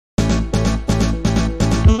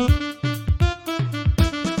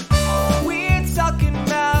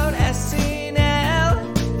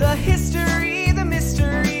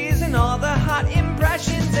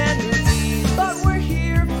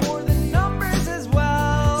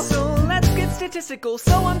egotistical,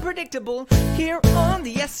 so unpredictable, here on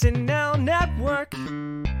the SNL network.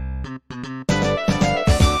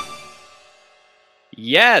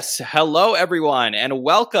 Yes, hello everyone, and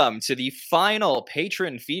welcome to the final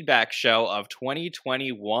patron feedback show of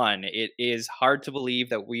 2021. It is hard to believe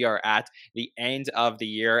that we are at the end of the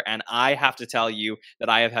year, and I have to tell you that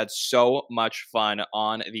I have had so much fun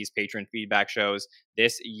on these patron feedback shows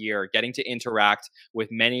this year, getting to interact with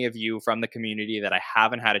many of you from the community that I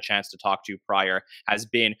haven't had a chance to talk to prior has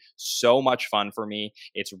been so much fun for me.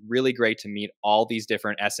 It's really great to meet all these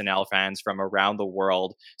different SNL fans from around the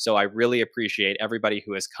world. So I really appreciate everybody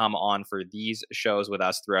who has come on for these shows with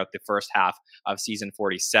us throughout the first half of season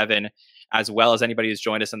 47, as well as anybody who's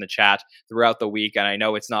joined us in the chat throughout the week. And I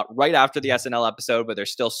know it's not right after the SNL episode, but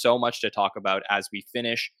there's still so much to talk about as we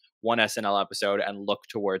finish one SNL episode and look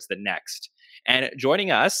towards the next. And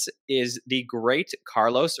joining us is the great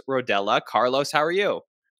Carlos Rodella. Carlos, how are you?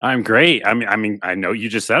 I'm great. I mean, I know you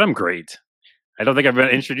just said I'm great. I don't think I've been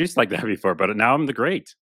introduced like that before, but now I'm the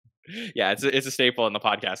great. Yeah, it's a staple in the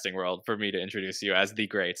podcasting world for me to introduce you as the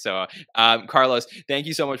great. So, Carlos, thank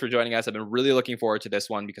you so much for joining us. I've been really looking forward to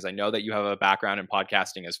this one because I know that you have a background in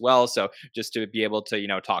podcasting as well. So just to be able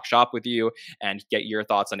to, talk shop with you and get your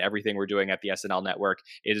thoughts on everything we're doing at the SNL network,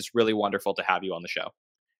 it is really wonderful to have you on the show.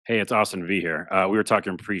 Hey, it's awesome to be here. We were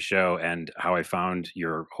talking pre-show and how I found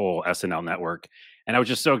your whole SNL network. And I was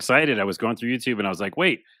just so excited. I was going through YouTube and I was like,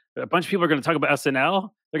 wait, a bunch of people are going to talk about SNL.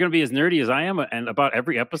 They're going to be as nerdy as I am and about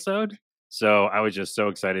every episode. So I was just so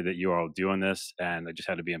excited that you are all doing this and I just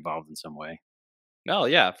had to be involved in some way. Oh,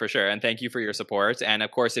 yeah, for sure. And thank you for your support. And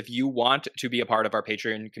of course, if you want to be a part of our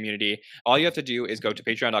Patreon community, all you have to do is go to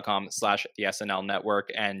patreon.com/the SNL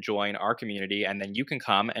network and join our community. And then you can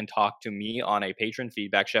come and talk to me on a patron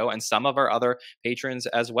feedback show and some of our other patrons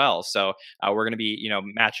as well. So we're going to be,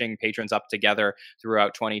 matching patrons up together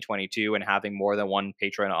throughout 2022 and having more than one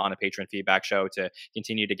patron on a patron feedback show to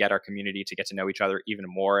continue to get our community to get to know each other even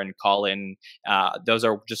more and call in. Those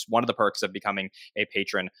are just one of the perks of becoming a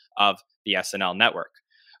patron of the SNL network.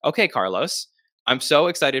 Okay, Carlos, I'm so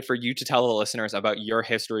excited for you to tell the listeners about your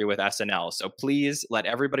history with SNL. So please let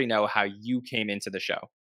everybody know how you came into the show.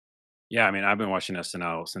 Yeah, I mean, I've been watching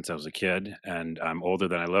SNL since I was a kid and I'm older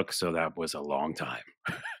than I look. So that was a long time.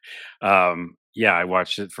 Yeah, I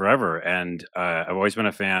watched it forever and I've always been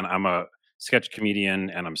a fan. I'm a sketch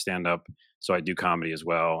comedian and I'm stand-up. So I do comedy as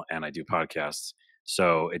well and I do podcasts.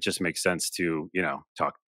 So it just makes sense to,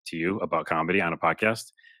 talk to you about comedy on a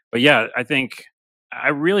podcast. But yeah, I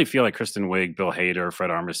really feel like Kristen Wiig, Bill Hader, Fred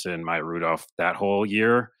Armisen, Maya Rudolph, that whole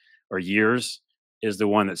year or years is the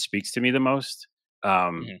one that speaks to me the most.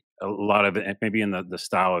 A lot of it, maybe in the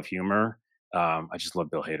style of humor. I just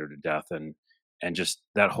love Bill Hader to death, and just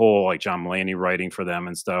that whole like John Mulaney writing for them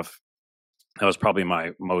and stuff. That was probably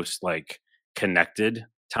my most like connected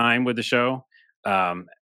time with the show.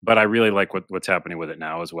 But I really like what's happening with it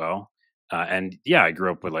now as well. And yeah, I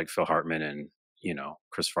grew up with like Phil Hartman and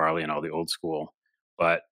Chris Farley and all the old school.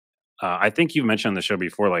 But I think you mentioned on the show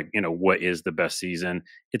before, like, what is the best season?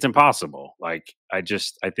 It's impossible. Like, I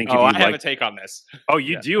think. Oh, I have a take on this. Oh,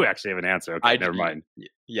 you do actually have an answer. Okay, never mind.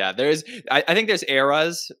 Yeah, I think there's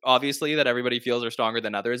eras, obviously, that everybody feels are stronger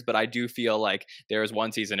than others. But I do feel like there is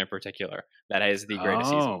one season in particular that is the greatest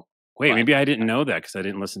season. Wait, maybe I didn't know that because I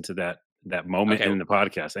didn't listen to that moment in the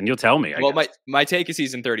podcast, and you'll tell me. Well, my take is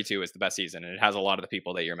season 32 is the best season, and it has a lot of the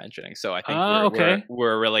people that you're mentioning. So I think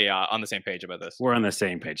we're really on the same page about this. We're on the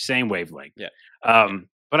same page, same wavelength. Yeah.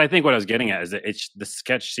 But I think what I was getting at is that it's the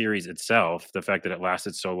sketch series itself, the fact that it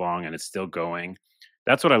lasted so long and it's still going.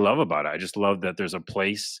 That's what I love about it. I just love that there's a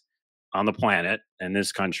place on the planet in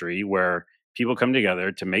this country where people come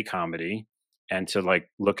together to make comedy and to like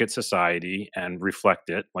look at society and reflect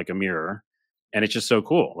it like a mirror. And it's just so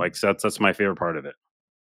cool. Like, so that's my favorite part of it.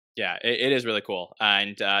 Yeah, it is really cool.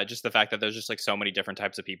 And just the fact that there's just like so many different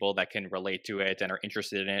types of people that can relate to it and are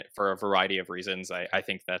interested in it for a variety of reasons. I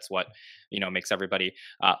think that's what, makes everybody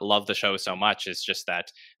love the show so much, is just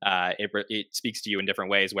that it speaks to you in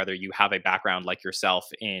different ways, whether you have a background like yourself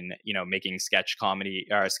in, making sketch comedy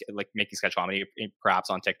or like making sketch comedy perhaps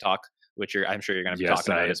on TikTok, which I'm sure you're going to be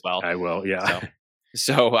talking about as well. I will. Yeah.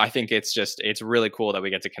 So I think it's really cool that we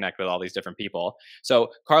get to connect with all these different people. So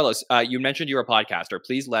Carlos, you mentioned you're a podcaster.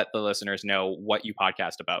 Please let the listeners know what you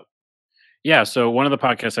podcast about. Yeah. So one of the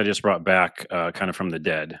podcasts I just brought back kind of from the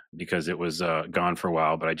dead because it was gone for a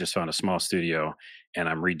while, but I just found a small studio and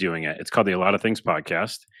I'm redoing it. It's called the A Lot of Things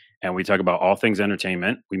Podcast. And we talk about all things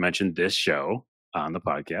entertainment. We mentioned this show on the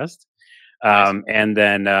podcast. Nice. And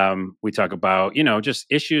then we talk about, just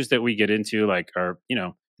issues that we get into, like our,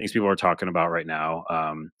 things people are talking about right now.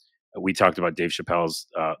 We talked about Dave Chappelle's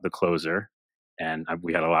The Closer, and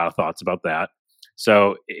we had a lot of thoughts about that.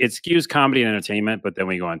 So it skews comedy and entertainment, but then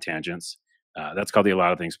we go on tangents. That's called the A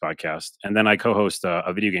Lot of Things podcast, and then I co-host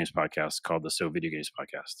a video games podcast called the So Video Games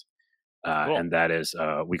podcast, Cool. and that is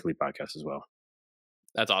a weekly podcast as well.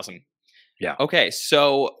 That's awesome. Yeah. Okay,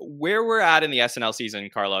 so where we're at in the SNL season,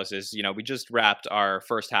 Carlos, is we just wrapped our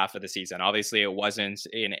first half of the season. Obviously, it wasn't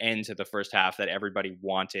an end to the first half that everybody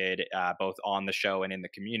wanted, both on the show and in the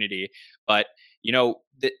community. But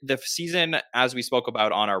the season, as we spoke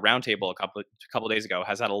about on our roundtable a couple days ago,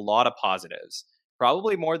 has had a lot of positives.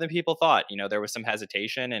 Probably more than people thought. There was some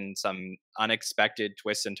hesitation and some unexpected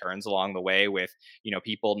twists and turns along the way with,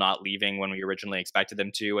 people not leaving when we originally expected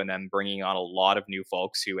them to, and then bringing on a lot of new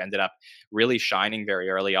folks who ended up really shining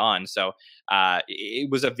very early on. So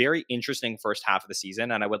it was a very interesting first half of the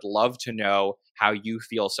season, and I would love to know how you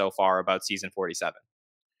feel so far about season 47.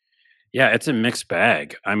 Yeah, it's a mixed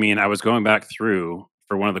bag. I mean, I was going back through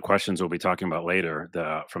for one of the questions we'll be talking about later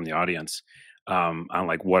from the audience on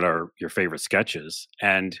like what are your favorite sketches,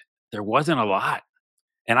 and there wasn't a lot.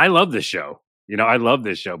 And I love this show. I love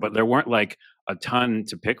this show, but there weren't like a ton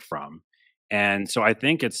to pick from. And so I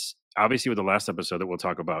think it's obviously with the last episode that we'll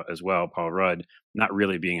talk about as well, Paul Rudd not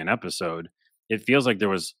really being an episode. It feels like there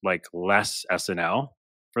was like less SNL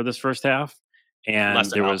for this first half, and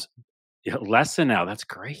Less there SNL. was less SNL. That's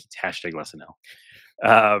great. Hashtag less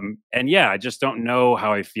SNL. And yeah, I just don't know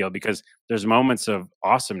how I feel because there's moments of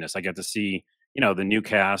awesomeness. I get to see, the new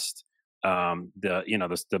cast,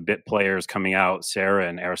 the bit players coming out, Sarah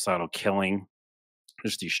and Aristotle killing,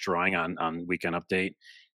 just destroying on Weekend Update,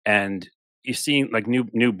 and you see like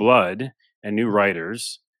new blood and new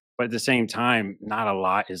writers, but at the same time, not a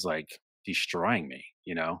lot is like destroying me,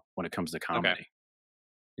 when it comes to comedy. Okay.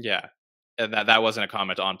 Yeah. And that wasn't a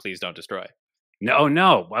comment on Please Don't Destroy.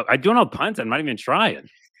 No, I do no puns. I'm not even trying.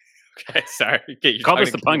 Okay, sorry. Okay, Call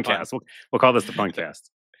this the Puncast. We'll call this the Puncast.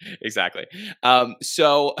 Exactly.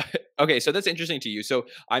 So that's interesting to you. So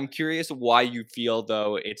I'm curious why you feel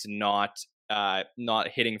though it's not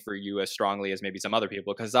hitting for you as strongly as maybe some other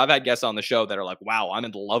people, because I've had guests on the show that are like, wow, I'm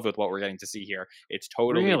in love with what we're getting to see here. It's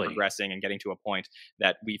totally Really? progressing and getting to a point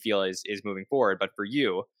that we feel is moving forward. But for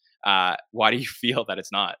you, why do you feel that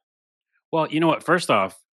it's not? Well, you know what? First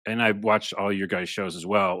off, and I watched all your guys' shows as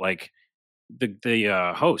well. Like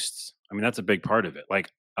the hosts, I mean, that's a big part of it. Like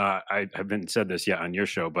I haven't said this yet on your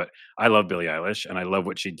show, but I love Billie Eilish, and I love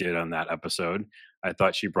what she did on that episode. I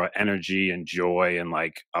thought she brought energy and joy, and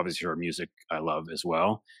like obviously her music I love as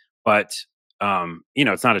well. But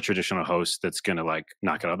it's not a traditional host that's gonna like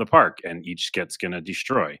knock it out of the park, and each sket's gonna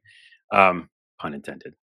destroy. Pun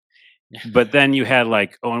intended. But then you had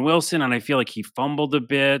like Owen Wilson, and I feel like he fumbled a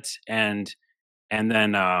bit, and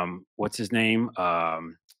then what's his name?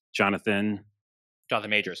 Jonathan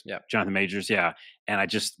Majors. Yeah. Jonathan Majors, yeah. And I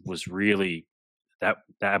just was really that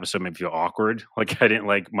episode made me feel awkward. Like I didn't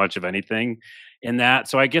like much of anything in that.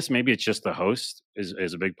 So I guess maybe it's just the host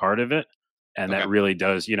is a big part of it. And that really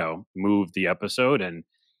does, move the episode. And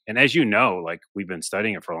as you know, like we've been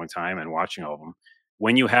studying it for a long time and watching all of them.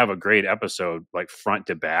 When you have a great episode like front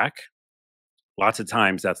to back, lots of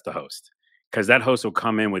times that's the host. Because that host will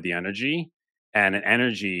come in with the energy, and an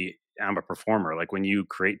energy, I'm a performer. Like when you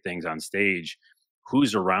create things on stage,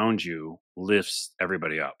 who's around you lifts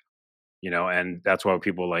everybody up, and that's why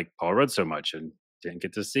people like Paul Rudd so much and didn't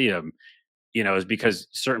get to see him, is because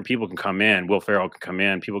certain people can come in, Will Ferrell can come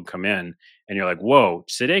in, people can come in, and you're like, whoa,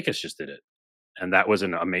 Sudeikis just did it. And that was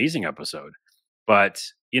an amazing episode. But,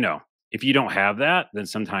 if you don't have that, then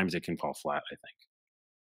sometimes it can fall flat, I think.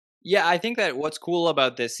 Yeah, I think that what's cool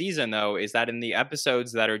about this season, though, is that in the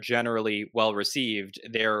episodes that are generally well received,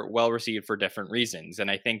 they're well received for different reasons.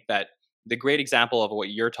 And I think that the great example of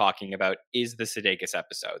what you're talking about is the Sudeikis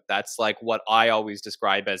episode. That's like what I always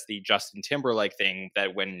describe as the Justin Timberlake thing,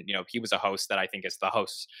 that when, he was a host, that I think is the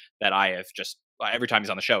host that I have just, every time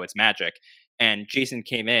he's on the show, it's magic. And Jason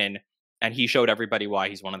came in and he showed everybody why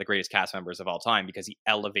he's one of the greatest cast members of all time, because he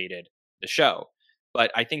elevated the show.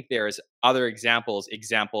 But I think there's other example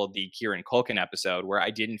the Kieran Culkin episode, where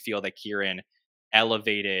I didn't feel that Kieran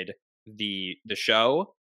elevated the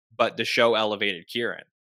show, but the show elevated Kieran.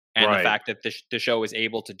 And the fact that the show is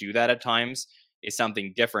able to do that at times is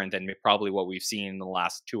something different than probably what we've seen in the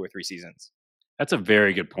last 2 or 3 seasons. That's a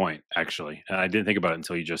very good point, actually. And I didn't think about it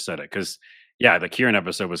until you just said it. Because, yeah, the Kieran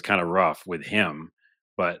episode was kind of rough with him,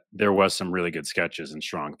 but there was some really good sketches and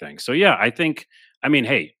strong things. So, yeah,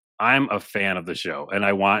 hey, I'm a fan of the show, and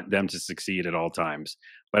I want them to succeed at all times.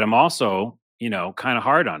 But I'm also, kind of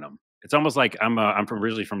hard on them. It's almost like I'm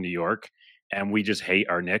originally from New York, and we just hate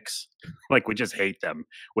our Knicks. Like we just hate them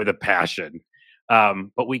with a passion.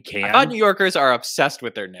 But we I thought can. New Yorkers are obsessed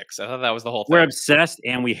with their Knicks. I thought that was the whole We're thing. obsessed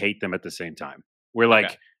and we hate them at the same time. We're Okay.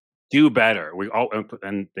 like, do better. We all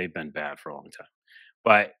and they've been bad for a long time.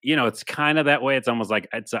 But it's kind of that way. It's almost like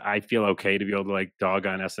I feel okay to be able to like dog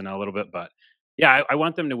on SNL a little bit, but yeah, I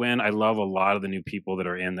want them to win. I love a lot of the new people that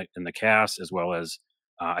are in the cast, as well as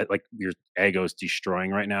like your Ego's destroying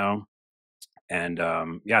right now, and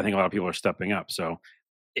yeah, I think a lot of people are stepping up. So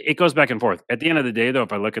it goes back and forth. At the end of the day, though,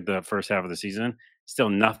 if I look at the first half of the season, still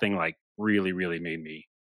nothing like really, really made me,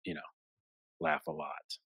 you know, laugh a lot.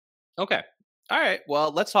 Okay. All right.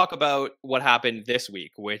 Well, let's talk about what happened this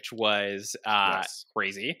week, which was Yes.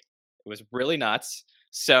 crazy. It was really nuts.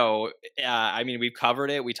 So, I mean, we've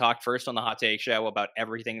covered it. We talked first on the Hot Take Show about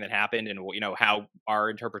everything that happened and how our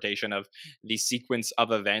interpretation of the sequence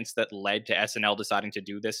of events that led to SNL deciding to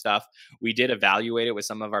do this stuff. We did evaluate it with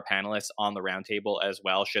some of our panelists on the roundtable as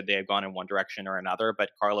well. Should they have gone in one direction or another? But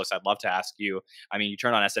Carlos, I'd love to ask you. I mean, you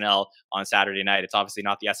turn on SNL on Saturday night. It's obviously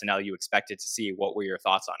not the SNL you expected to see. What were your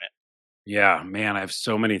thoughts on it? Yeah, man, I have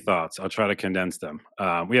so many thoughts. I'll try to condense them.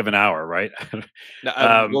 We have an hour, right? No,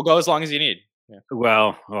 um, we'll go as long as you need. Yeah.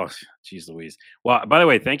 well, oh, geez Louise. Well, by the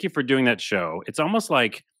way, thank you for doing that show. It's almost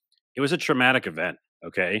like it was a traumatic event,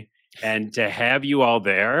 okay? And to have you all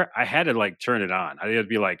there, I had to like turn it on. I had to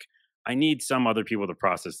be like, I need some other people to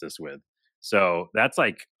process this with. So that's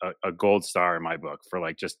like a gold star in my book for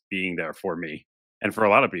like just being there for me and for a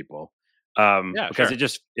lot of people. Yeah, Because sure.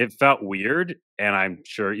 it felt weird, and I'm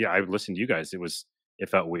sure, yeah, I listened to you guys. It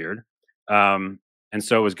felt weird. And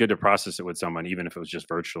so it was good to process it with someone, even if it was just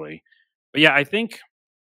virtually. But yeah,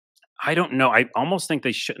 I don't know. I almost think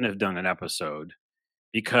they shouldn't have done an episode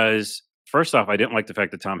because first off, I didn't like the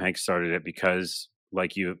fact that Tom Hanks started it because,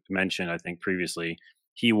 like you mentioned, I think previously,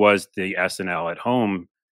 he was the SNL at home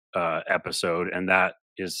episode, and that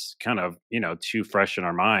is kind of too fresh in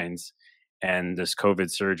our minds. And this COVID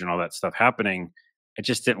surge and all that stuff happening, I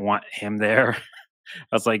just didn't want him there.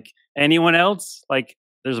 I was like, anyone else? Like,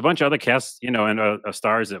 there's a bunch of other casts, and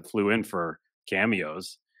stars that flew in for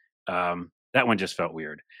cameos. That one just felt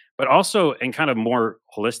weird. But also, and kind of more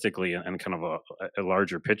holistically and kind of a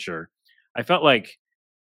larger picture, I felt like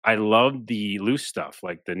I loved the loose stuff,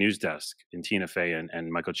 like the news desk and Tina Fey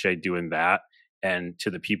and Michael Che doing that, and to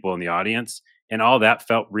the people in the audience, and all that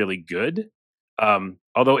felt really good.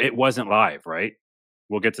 Although it wasn't live, right?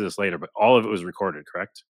 We'll get to this later, but all of it was recorded,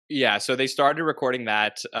 correct? Yeah, so they started recording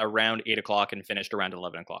that around 8 o'clock and finished around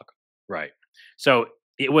 11 o'clock. Right. So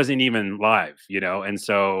it wasn't even live, and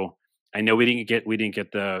so I know we didn't get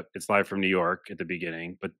the it's live from New York at the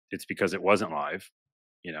beginning, but it's because it wasn't live.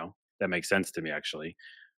 That makes sense to me actually.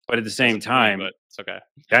 But at the same Doesn't to me, time, but it's okay.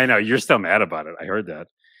 I know you're still mad about it. I heard that.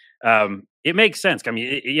 It makes sense. I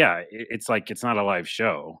mean, it's like it's not a live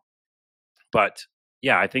show, but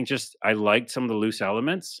yeah, I think just I liked some of the loose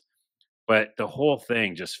elements, but the whole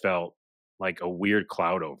thing just felt like a weird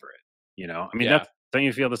cloud over it. I mean, Yeah. don't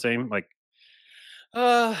you feel the same? Like,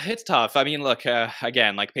 It's tough. I mean, look,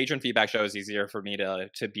 again, like patron feedback show is easier for me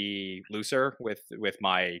to be looser with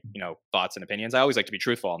my thoughts and opinions. I always like to be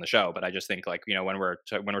truthful on the show, but I just think like when we're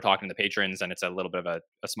talking to the patrons and it's a little bit of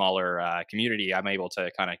a smaller community, I'm able to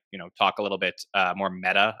kind of talk a little bit more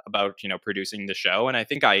meta about producing the show. And I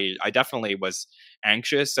think I definitely was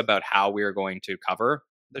anxious about how we were going to cover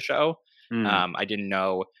the show. mm, I didn't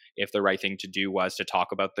know if the right thing to do was to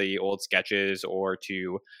talk about the old sketches or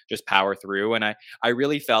to just power through. And I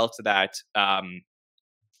really felt that, and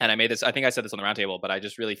I made this. I think I said this on the roundtable, but I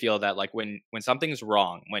just really feel that like when something's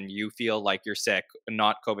wrong, when you feel like you're sick,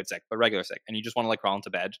 not COVID sick, but regular sick, and you just want to like crawl into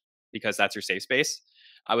bed because that's your safe space.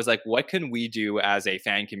 I was like, what can we do as a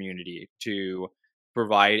fan community to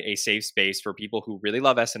provide a safe space for people who really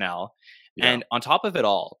love SNL? yeah, And on top of it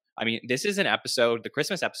all, I mean, this is an episode. The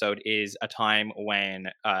Christmas episode is a time when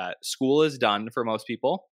school is done for most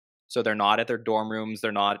people. So they're not at their dorm rooms.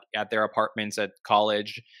 They're not at their apartments at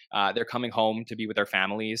college. They're coming home to be with their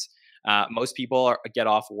families. Most people get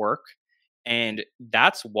off work. And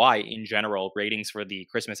that's why, in general, ratings for the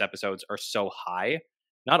Christmas episodes are so high.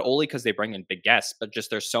 Not only because they bring in big guests, but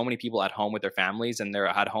just there's so many people at home with their families and they're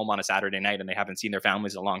at home on a Saturday night and they haven't seen their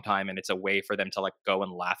families in a long time. And it's a way for them to like go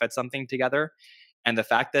and laugh at something together. And the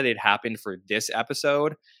fact that it happened for this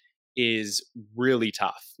episode is really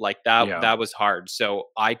tough. Like yeah, that was hard. So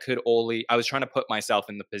I was trying to put myself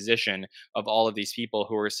in the position of all of these people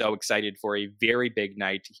who are so excited for a very big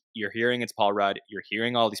night. You're hearing it's Paul Rudd, you're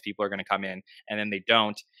hearing all these people are going to come in and then they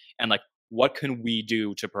don't. And like what can we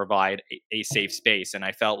do to provide a safe space? And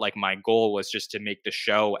I felt like my goal was just to make the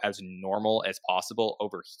show as normal as possible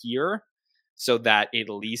over here so that at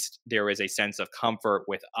least there is a sense of comfort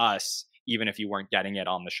with us even if you weren't getting it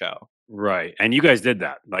on the show. Right. And you guys did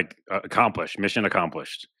that, like accomplished, mission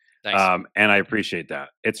accomplished. Nice. And I appreciate that.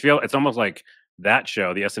 It's almost like that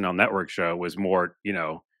show, the SNL network show was more,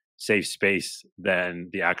 safe space than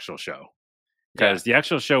the actual show. Yeah. Because the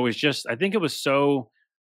actual show was just, I think it was so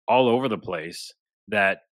all over the place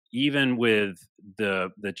that even with the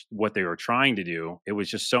what they were trying to do, it was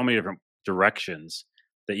just so many different directions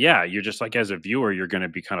that yeah, you're just like as a viewer, you're going to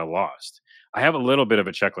be kind of lost. I have a little bit of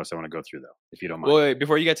a checklist I want to go through though, if you don't mind. Well, wait,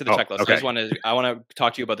 before you get to the Oh, checklist, okay. I want to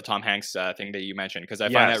talk to you about the Tom Hanks thing that you mentioned because I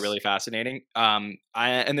find that Yes. really fascinating.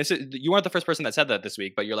 And this is you weren't the first person that said that this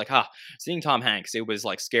week, but you're like, seeing Tom Hanks, it was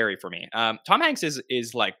like scary for me. Tom Hanks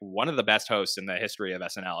is like one of the best hosts in the history of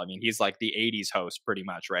SNL. I mean, he's like the '80s host, pretty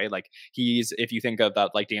much, right? Like he's if you think of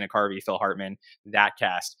that, like Dana Carvey, Phil Hartman, that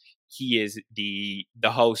cast. He is the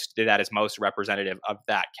host that is most representative of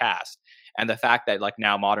that cast, and the fact that like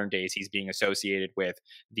now modern days he's being associated with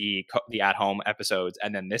the at home episodes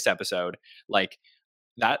and then this episode like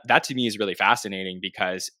that to me is really fascinating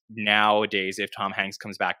because nowadays if Tom Hanks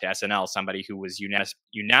comes back to SNL, somebody who was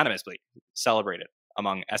unanimously celebrated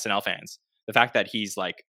among SNL fans, the fact that he's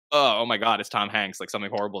like oh my god it's Tom Hanks, like something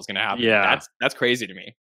horrible is going to happen, Yeah. that's crazy to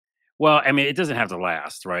me. Well, I mean, it doesn't have to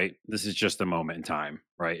last, right? This is just a moment in time,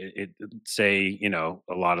 right? Say,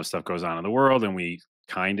 a lot of stuff goes on in the world and we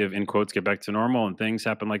kind of, in quotes, get back to normal and things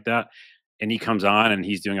happen like that. And he comes on and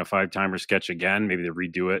he's doing a five-timer sketch again. Maybe they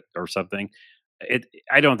redo it or something.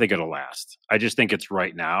 I don't think it'll last. I just think it's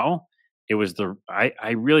right now.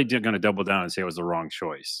 I really did going to double down and say it was the wrong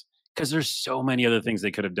choice because there's so many other things they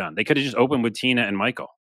could have done. They could have just opened with Tina and Michael,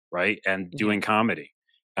 right? And Mhm. doing comedy.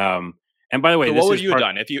 Um, and by the way, So this what would is you have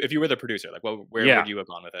part. done if you were the producer, like where Yeah. would you have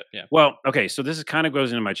gone with it? Yeah. Well, okay, so this is kind of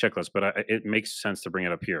goes into my checklist, but it makes sense to bring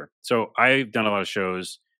it up here. So I've done a lot of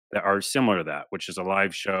shows that are similar to that, which is a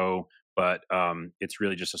live show, but it's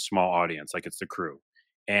really just a small audience, like it's the crew.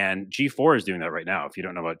 And G4 is doing that right now. If you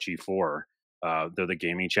don't know about G4, they're the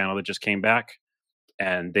gaming channel that just came back,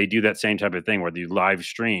 and they do that same type of thing where they do live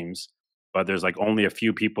streams, but there's like only a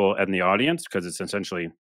few people in the audience because it's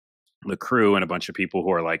essentially the crew and a bunch of people who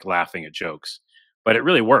are like laughing at jokes. But it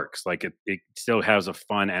really works. Like it still has a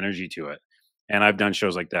fun energy to it. And I've done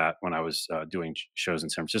shows like that when I was doing shows in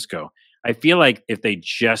San Francisco. I feel like if they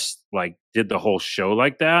just like did the whole show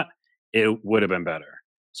like that, it would have been better.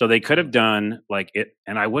 So they could have done like it,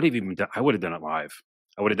 and I would have done it live.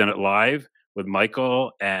 I would have done it live with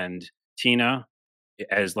Michael and Tina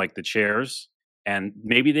as like the chairs, and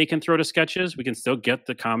maybe they can throw to sketches. We can still get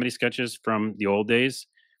the comedy sketches from the old days,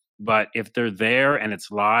 but if they're there and it's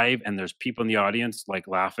live and there's people in the audience like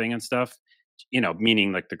laughing and stuff,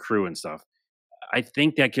 meaning like the crew and stuff, I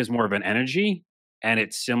think that gives more of an energy and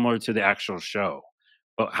it's similar to the actual show.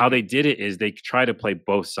 But how Mhm. they did it is they try to play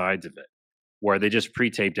both sides of it, where they just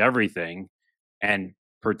pre-taped everything and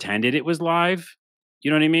pretended it was live.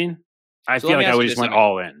 You know what I mean? I So feel let me like I ask would you just this. went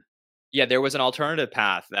all in. Yeah, there was an alternative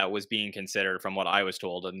path that was being considered from what I was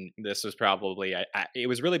told, and this was probably it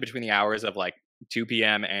was really between the hours of like 2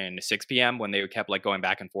 p.m. and 6 p.m. when they kept like going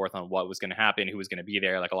back and forth on what was going to happen, who was going to be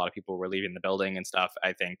there. Like a lot of people were leaving the building and stuff,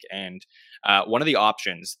 I think. And one of the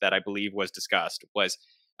options that I believe was discussed was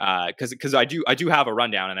because I do have a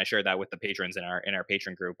rundown and I shared that with the patrons in our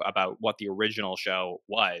patron group about what the original show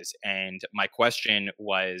was, and my question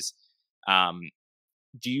was. Um,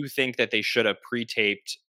 do you think that they should have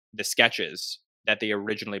pre-taped the sketches that they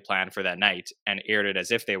originally planned for that night and aired it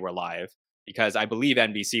as if they were live? Because I believe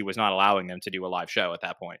NBC was not allowing them to do a live show at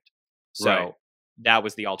that point. Right. So that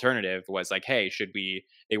was the alternative was like, hey, should we,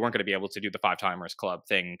 they weren't going to be able to do the five timers club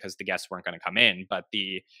thing because the guests weren't going to come in, but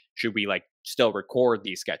should we like still record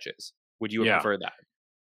these sketches? Would you have Yeah. preferred that?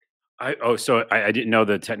 I didn't know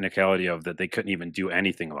the technicality of that they couldn't even do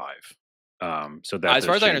anything live. So that As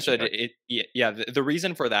far does as I change understood, that. yeah, the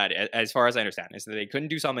reason for that, as far as I understand, is that they couldn't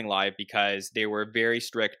do something live because there were very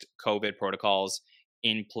strict COVID protocols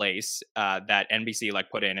in place that NBC like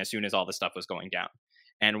put in as soon as all this stuff was going down.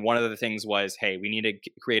 And one of the things was, hey, we need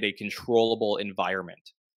to create a controllable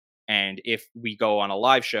environment. And if we go on a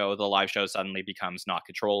live show, the live show suddenly becomes not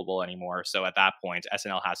controllable anymore. So at that point,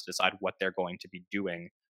 SNL has to decide what they're going to be doing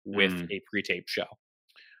with Mm. a pre-taped show.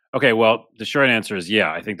 Okay, well, the short answer is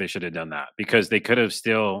yeah. I think they should have done that because they could have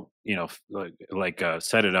still,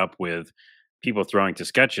 set it up with people throwing to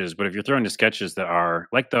sketches. But if you're throwing to sketches that are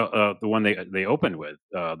like the one they opened with,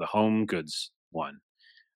 the home goods one,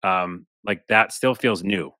 like that still feels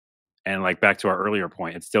new. And like back to our earlier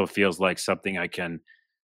point, it still feels like something I can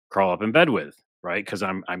crawl up in bed with, right? Because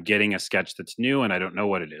I'm getting a sketch that's new and I don't know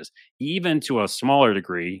what it is. Even to a smaller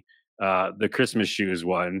degree, the Christmas shoes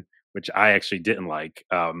one, which I actually didn't like,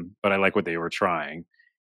 but I like what they were trying.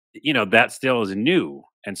 that still is new.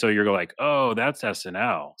 And so you're like, oh, that's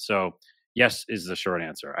SNL. So yes is the short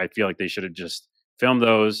answer. I feel like they should have just filmed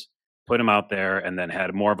those, put them out there, and then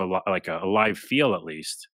had more of a live feel at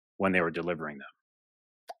least when they were delivering them.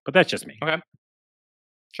 But that's just me. Okay.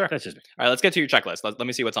 Sure. That's just me. All right, let's get to your checklist. Let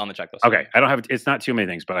me see what's on the checklist. Okay, I don't have. It's not too many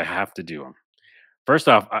things, but I have to do them. First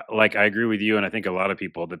off, I agree with you, and I think a lot of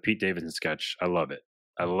people. The Pete Davidson sketch, I love it.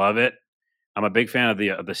 I love it. I'm a big fan of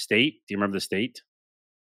the State. Do you remember the State?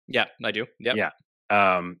 Yeah, I do. Yep.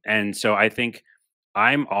 Yeah. And so I think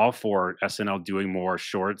I'm all for SNL doing more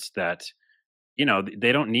shorts that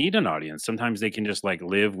they don't need an audience. Sometimes they can just like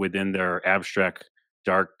live within their abstract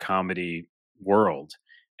dark comedy world,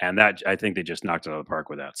 and that I think they just knocked it out of the park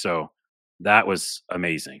with that. So that was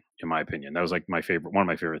amazing in my opinion. That was like one of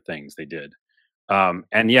my favorite things they did.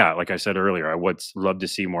 And yeah, like I said earlier, I would love to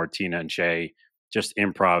see more Tina and Shay just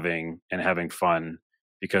improving and having fun,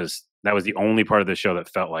 because that was the only part of the show that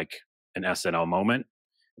felt like an SNL moment.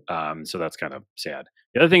 So that's kind of sad.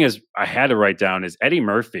 The other thing is I had to write down is Eddie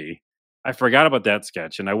Murphy. I forgot about that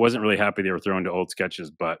sketch, and I wasn't really happy they were throwing to old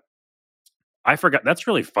sketches, but I forgot. That's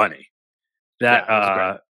really funny.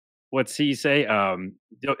 That what's he say?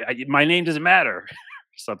 My name doesn't matter, or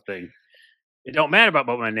something. It don't matter about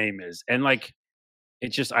what my name is, and like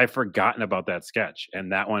it's just I've forgotten about that sketch,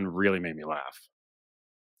 and that one really made me laugh.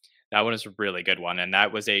 That one is a really good one, and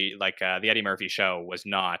that was the Eddie Murphy show was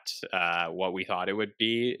not what we thought it would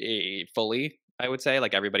be fully. I would say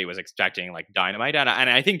like everybody was expecting like dynamite, and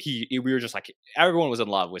I think we were just like everyone was in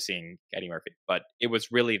love with seeing Eddie Murphy, but it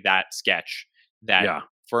was really that sketch that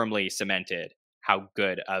firmly cemented how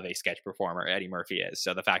good of a sketch performer Eddie Murphy is.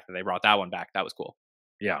 So the fact that they brought that one back, that was cool.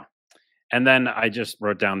 Yeah. And then I just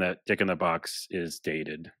wrote down that Dick in the Box is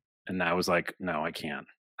dated, and I was like, no, I can't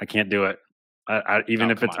do it.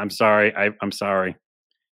 I'm sorry. I'm sorry.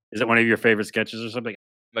 Is it one of your favorite sketches or something?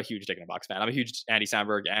 I'm a huge Dick in the Box fan. I'm a huge Andy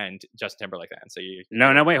Samberg and Justin Timberlake fan. So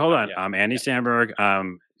no, wait, hold on. Yeah. I'm Andy Samberg.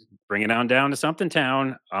 Bring it down to something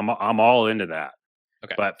town. I'm all into that.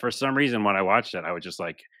 Okay. But for some reason, when I watched it, I was just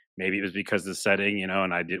like, maybe it was because of the setting,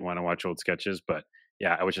 and I didn't want to watch old sketches. But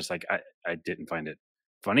yeah, I was just like, I didn't find it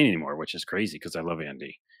funny anymore, which is crazy because I love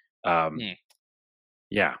Andy.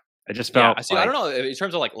 Yeah. I just felt. Yeah, I don't know. In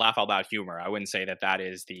terms of like laugh out loud humor, I wouldn't say that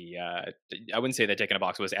is the. I wouldn't say that Dick in a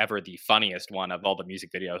Box was ever the funniest one of all the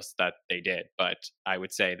music videos that they did, but I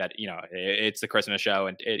would say that it's the Christmas show,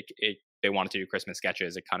 and they wanted to do Christmas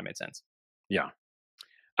sketches. It kind of made sense. Yeah,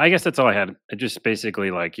 I guess that's all I had. I just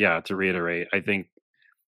basically to reiterate, I think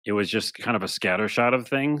it was just kind of a scatter shot of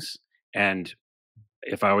things, and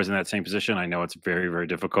if I was in that same position, I know it's very, very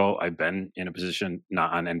difficult. I've been in a position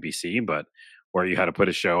not on NBC, but where you had to put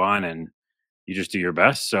a show on and you just do your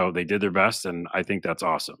best. So they did their best, and I think that's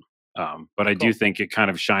awesome. But I do think it kind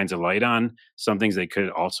of shines a light on some things they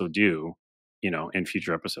could also do, in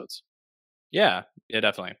future episodes. Yeah,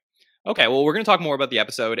 definitely. Okay, well, we're going to talk more about the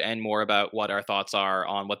episode and more about what our thoughts are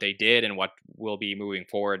on what they did and what will be moving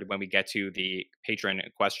forward when we get to the patron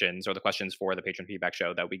questions, or the questions for the patron feedback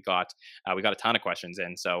show that we got. We got a ton of questions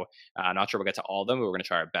in, so I'm not sure we'll get to all of them, but we're going to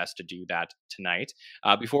try our best to do that tonight.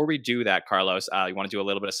 Before we do that, Carlos, you want to do a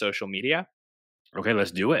little bit of social media? Okay, let's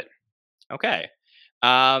do it. Okay.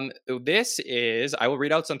 This is, I will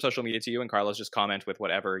read out some social media to you, and Carlos just comment with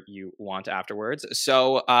whatever you want afterwards.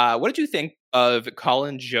 So, what did you think of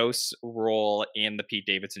Colin Jost's role in the Pete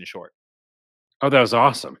Davidson short? Oh, that was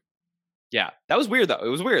awesome. Yeah, that was weird though. It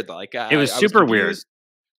was weird. Like, it was super weird.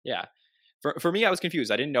 Yeah. For me, I was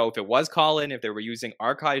confused. I didn't know if it was Colin, if they were using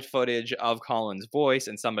archived footage of Colin's voice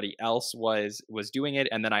and somebody else was doing it.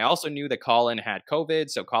 And then I also knew that Colin had COVID,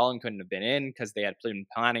 so Colin couldn't have been in because they had been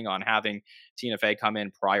planning on having Tina Fey come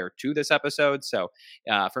in prior to this episode. So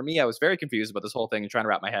for me, I was very confused about this whole thing and trying to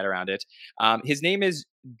wrap my head around it. His name is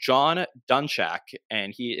John Dunchak,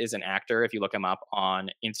 and he is an actor. If you look him up on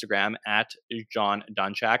Instagram at John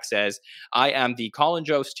Dunchak, says, "I am the Colin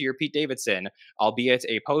Jost to your Pete Davidson, albeit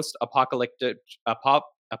a post-apocalyptic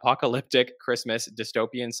Christmas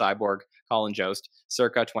dystopian cyborg Colin Jost,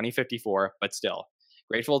 circa 2054, but still.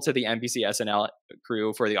 Grateful to the NBC SNL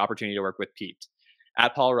crew for the opportunity to work with Pete.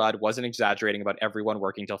 At Paul Rudd wasn't exaggerating about everyone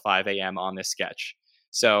working till 5 a.m. on this sketch."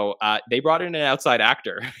 So they brought in an outside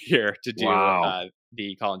actor here to do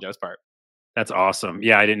the Colin Jost part. That's awesome.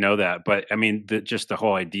 Yeah, I didn't know that. But I mean, just the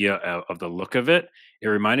whole idea of the look of it, it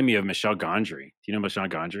reminded me of Michel Gondry. Do you know Michel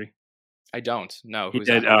Gondry? I don't know. He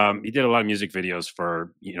did a lot of music videos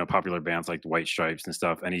for, popular bands like the White Stripes and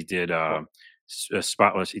stuff. And he did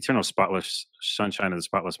Eternal Spotless Sunshine of the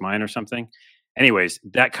Spotless Mind or something. Anyways,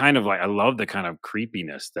 that kind of I love the kind of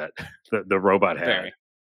creepiness that the robot had.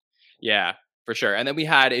 Yeah. For sure. And then we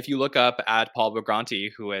had, if you look up at Paul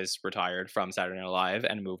Briganti, who has retired from Saturday Night Live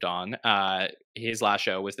and moved on, his last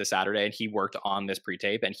show was this Saturday, and he worked on this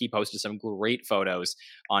pre-tape, and he posted some great photos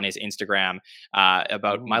on his Instagram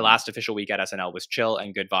about my Ooh. last official week at SNL was chill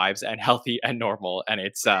and good vibes and healthy and normal. And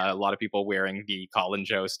it's a lot of people wearing the Colin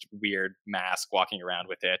Jost weird mask, walking around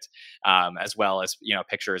with it, as well as,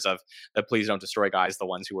 pictures of the Please Don't Destroy guys, the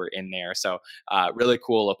ones who were in there. So really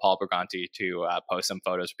cool of Paul Briganti to post some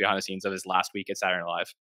photos behind the scenes of his last week at Saturday Night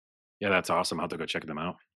Live. Yeah, that's awesome. I'll have to go check them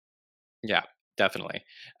out. Yeah, definitely.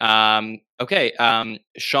 Okay.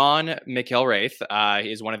 Sean McIlwraith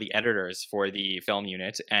is one of the editors for the film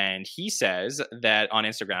unit, and he says that on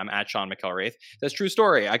Instagram at Sean McIlwraith, says true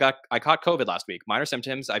story. I caught COVID last week. Minor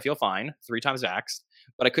symptoms. I feel fine. 3 times vaxxed,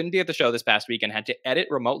 but I couldn't be at the show this past week and had to edit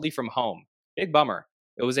remotely from home. Big bummer.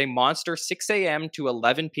 It was a monster 6 a.m. to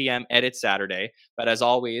 11 p.m. edit Saturday, but as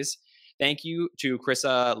always, thank you to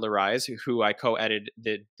Chrissa Larise, who I co-edited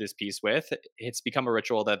this piece with. It's become a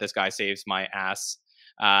ritual that this guy saves my ass.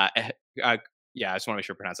 Yeah, I just want to make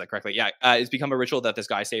sure I pronounce that correctly. Yeah, it's become a ritual that this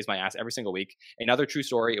guy saves my ass every single week. Another true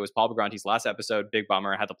story. It was Paul Briganti's last episode. Big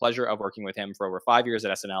bummer. I had the pleasure of working with him for over 5 years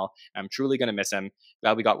at SNL. I'm truly going to miss him.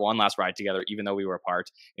 Glad we got one last ride together, even though we were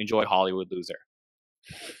apart. Enjoy Hollywood, loser.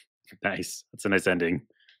 Nice. That's a nice ending.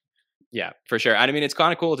 Yeah, for sure. And I mean, it's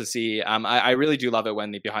kind of cool to see. I really do love it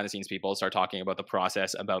when the behind the scenes people start talking about the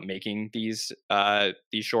process about making these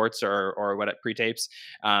shorts or what pre-tapes.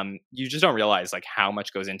 You just don't realize like how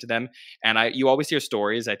much goes into them. And you always hear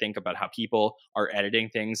stories, I think, about how people are editing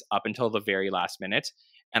things up until the very last minute.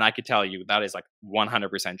 And I could tell you that is like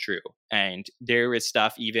 100% true. And there is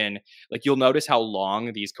stuff even like you'll notice how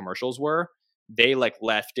long these commercials were. They like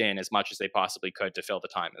left in as much as they possibly could to fill the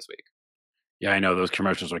time this week. Yeah, I know those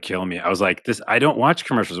commercials were killing me. I was like, "This, I don't watch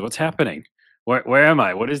commercials. What's happening? Where am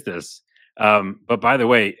I? What is this?" But by the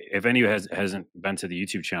way, if any hasn't been to the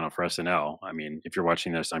YouTube channel for SNL, I mean, if you're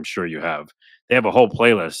watching this, I'm sure you have. They have a whole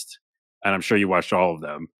playlist, and I'm sure you watched all of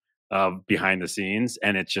them behind the scenes,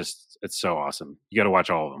 and it's so awesome. You got to watch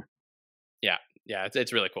all of them. Yeah,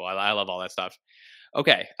 it's really cool. I love all that stuff.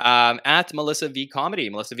 Okay, at Melissa V Comedy,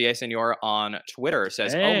 Melissa V Senor on Twitter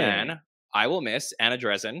says, "Oh Hey, man, I will miss Anna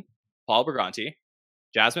Dresden, Paul Briganti,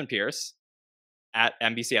 Jasmine Pierce at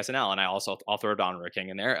NBC SNL," and I'll throw Don King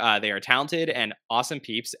in there. They are talented and awesome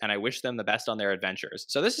peeps, and I wish them the best on their adventures.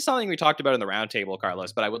 So this is something we talked about in the roundtable,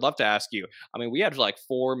 Carlos, but I would love to ask you. I mean, we had like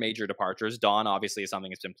 4 major departures. Don obviously is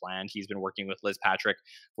something that's been planned. He's been working with Liz Patrick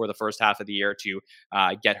for the first half of the year to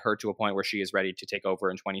get her to a point where she is ready to take over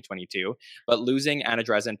in 2022. But losing Anna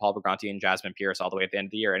Dresden, Paul Briganti, and Jasmine Pierce all the way at the end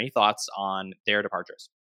of the year, any thoughts on their departures?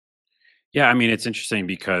 yeah, I mean, it's interesting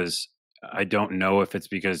because I don't know if it's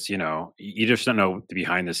because you just don't know the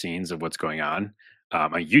behind the scenes of what's going on.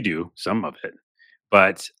 You do some of it,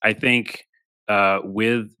 but I think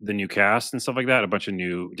with the new cast and stuff like that, a bunch of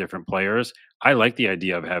new different players, I like the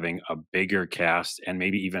idea of having a bigger cast and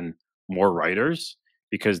maybe even more writers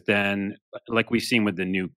because then, like we've seen with the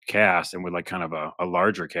new cast and with like kind of a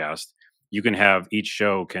larger cast, you can have each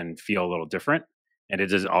show can feel a little different, and it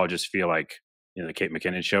doesn't all just feel like the Kate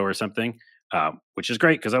McKinnon show or something, which is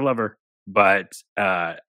great because I love her. But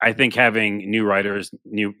I think having new writers,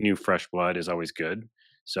 new fresh blood is always good.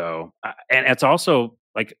 So, and it's also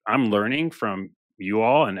like I'm learning from you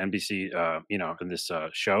all and NBC, in this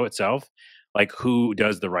show itself, like who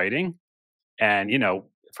does the writing, and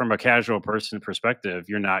from a casual person perspective,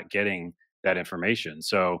 you're not getting that information.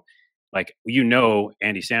 So, like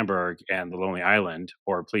Andy Samberg and The Lonely Island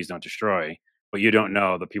or Please Don't Destroy, but you don't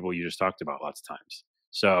know the people you just talked about lots of times.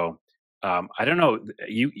 So I don't know.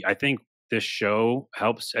 I think this show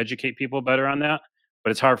helps educate people better on that,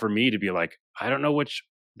 but it's hard for me to be like, I don't know which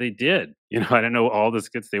they did. I don't know all the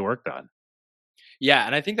skits they worked on. Yeah,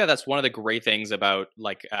 and I think that that's one of the great things about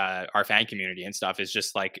like our fan community and stuff is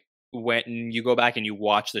just like when you go back and you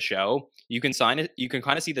watch the show, you can kind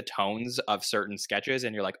of see the tones of certain sketches,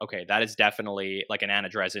 and you're like, okay, that is definitely like an Anna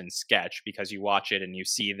Dresden sketch because you watch it and you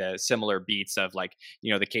see the similar beats of like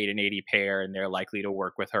the Kate and Adie pair, and they're likely to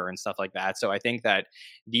work with her and stuff like that. So I think that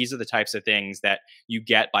these are the types of things that you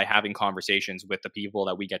get by having conversations with the people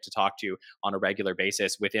that we get to talk to on a regular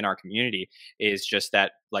basis within our community. Is just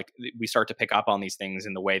that like we start to pick up on these things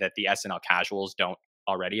in the way that the SNL casuals don't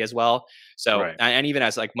already as well. So, Right. and even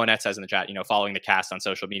as like Monette says in the chat, following the cast on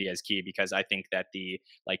social media is key because I think that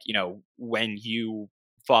when you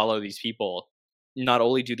follow these people, not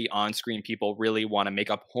only do the on-screen people really want to make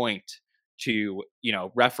a point to,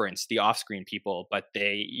 reference the off-screen people, but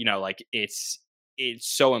they, it's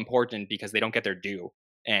so important because they don't get their due.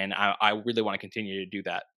 And I really want to continue to do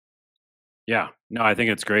that. Yeah. No, I think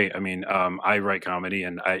it's great. I mean, I write comedy,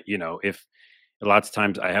 and if lots of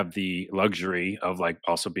times I have the luxury of like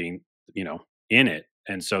also being, in it.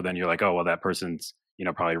 And so then you're like, oh, well, that person's,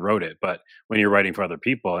 probably wrote it. But when you're writing for other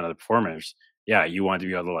people and other performers, yeah, you want to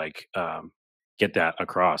be able to like get that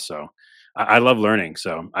across. So I love learning.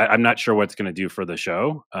 So I'm not sure what's going to do for the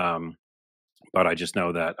show. But I just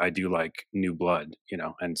know that I do like new blood,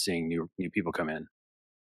 and seeing new people come in.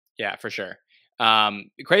 Yeah, for sure.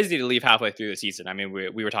 Crazy to leave halfway through the season. I mean,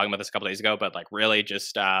 we were talking about this a couple days ago, but like really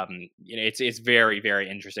just it's very very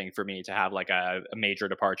interesting for me to have like a major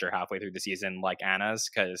departure halfway through the season like Anna's,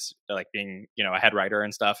 because like being a head writer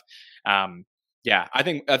and stuff. Yeah, I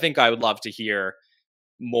think I would love to hear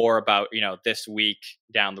more about this week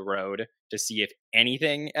down the road to see if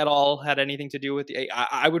anything at all had anything to do with the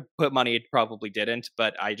I would put money it probably didn't,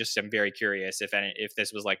 but I just am very curious if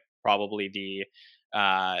this was like probably the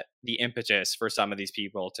impetus for some of these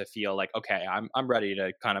people to feel like, okay, I'm ready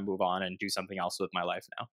to kind of move on and do something else with my life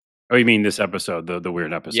now. Oh, you mean this episode, the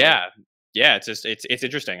weird episode? Yeah, yeah, it's just it's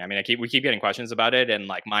interesting. I mean, we keep getting questions about it, and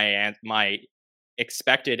like my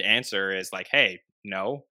expected answer is like, hey,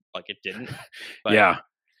 no, like it didn't. But Yeah.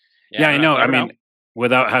 yeah, Yeah, I know. I never know. mean,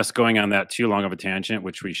 without us going on that too long of a tangent,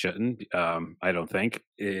 which we shouldn't, I don't think,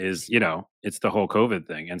 is, it's the whole COVID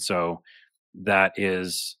thing. And so that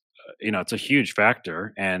is, it's a huge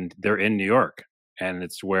factor. And they're in New York, and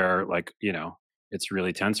it's where, like, it's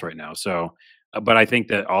really tense right now. So, but I think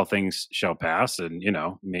that all things shall pass. And,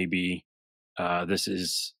 maybe this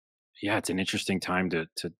is, yeah, it's an interesting time to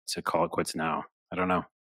call it quits now. I don't know.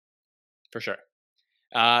 For sure.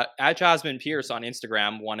 At Jasmine Pierce on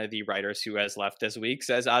Instagram, one of the writers who has left this week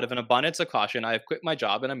says, out of an abundance of caution, I have quit my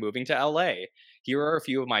job and I'm moving to LA. Here are a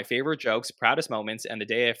few of my favorite jokes, proudest moments, and the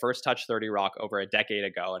day I first touched 30 Rock over a decade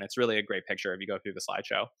ago. And it's really a great picture if you go through the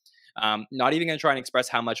slideshow. Not even going to try and express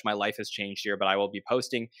how much my life has changed here, but I will be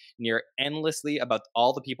posting near endlessly about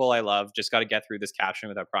all the people I love. Just got to get through this caption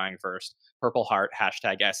without crying first. Purple Heart,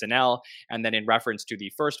 hashtag SNL. And then in reference to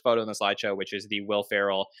the first photo in the slideshow, which is the Will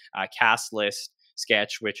Ferrell cast list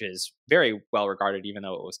sketch, which is very well regarded, even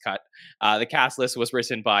though it was cut. The cast list was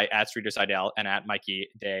written by at Streeter Seidel and at Mikey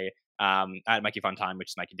Day, at Mikey Fun Time,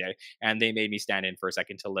 which is Mikey Day, and they made me stand in for a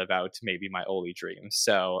second to live out maybe my Oli dreams.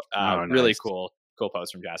 So really Nice. cool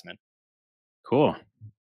post from Jasmine. Cool.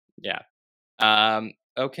 Yeah.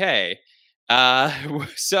 Okay.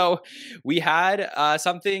 So we had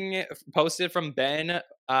something posted from Ben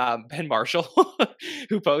Marshall,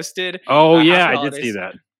 who posted. Oh, yeah, Happy I did see Holidays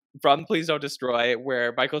that. from Please Don't Destroy,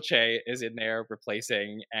 where Michael Che is in there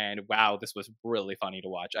replacing, and wow, this was really funny to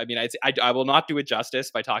watch. I mean, I will not do it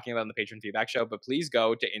justice by talking about it on the Patron Feedback Show, but please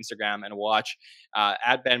go to Instagram and watch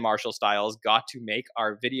at Ben Marshall Styles got to make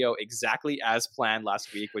our video exactly as planned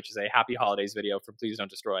last week, which is a Happy Holidays video from Please Don't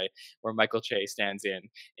Destroy, where Michael Che stands in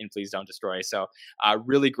Please Don't Destroy. So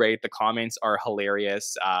really great. The comments are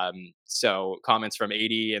hilarious. So comments from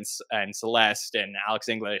 80 and Celeste and Alex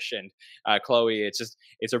English and Chloe. It's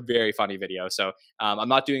a very funny video. So I'm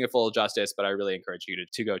not doing it full justice, but I really encourage you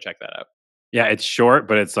to go check that out. Yeah, it's short,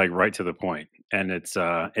 but it's like right to the point, and it's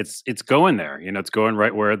going there. It's going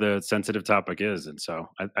right where the sensitive topic is, and so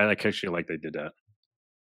I actually like they did that.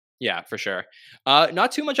 Yeah, for sure.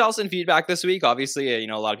 Not too much else in feedback this week. Obviously,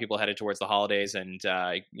 a lot of people headed towards the holidays, and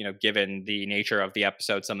given the nature of the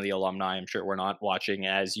episode, some of the alumni, I'm sure, we're not watching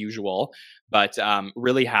as usual. But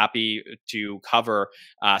really happy to cover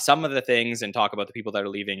some of the things and talk about the people that are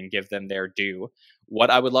leaving and give them their due.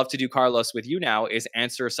 What I would love to do, Carlos, with you now is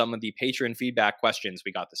answer some of the patron feedback questions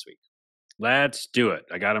we got this week. Let's do it.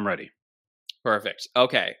 I got them ready. Perfect.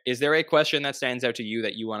 Okay. Is there a question that stands out to you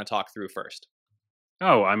that you want to talk through first?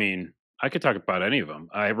 Oh, I mean, I could talk about any of them.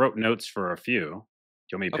 I wrote notes for a few. Do you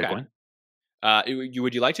want me to pick one?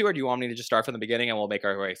 Would you like to, or do you want me to just start from the beginning and we'll make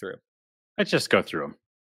our way through? Let's just go through them.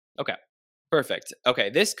 Okay. Perfect. Okay.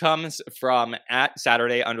 This comes from at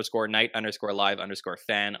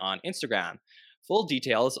Saturday_night_live_fan on Instagram. Full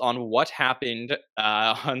details on what happened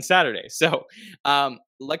on Saturday. So,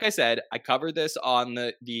 like I said, I covered this on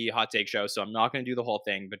the Hot Take show, so I'm not going to do the whole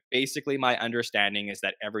thing. But basically, my understanding is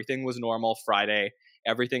that everything was normal Friday.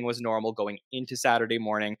 Everything was normal going into Saturday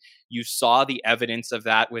morning. You saw the evidence of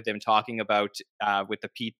that with them talking about with the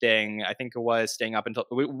Pete thing. I think it was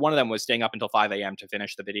one of them was staying up until 5 a.m. to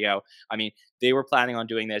finish the video. I mean, they were planning on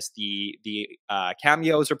doing this. The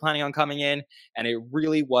cameos were planning on coming in, and it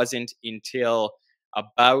really wasn't until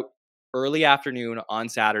about early afternoon on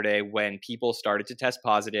Saturday when people started to test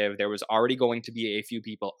positive. There was already going to be a few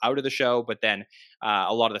people out of the show, but then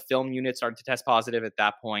a lot of the film units started to test positive at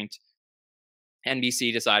that point.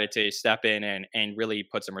 NBC decided to step in and really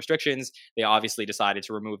put some restrictions. They obviously decided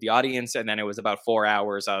to remove the audience, and then it was about 4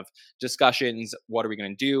 hours of discussions. What are we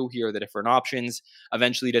going to do? Here are the different options.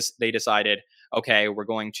 Eventually, they decided, okay, we're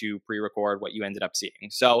going to pre-record what you ended up seeing.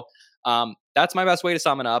 So that's my best way to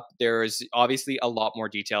sum it up. There's obviously a lot more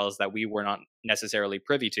details that we were not necessarily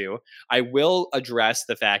privy to. I will address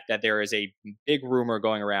the fact that there is a big rumor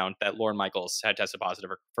going around that Lorne Michaels had tested positive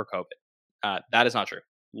for COVID. That is not true.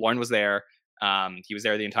 Lorne was there. He was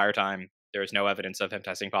there the entire time. There is no evidence of him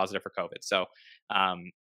testing positive for COVID. So,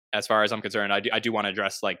 as far as I'm concerned, I do want to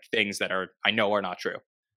address like things that I know are not true,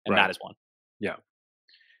 and Right. that is one. Yeah.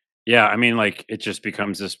 Yeah. I mean, like, it just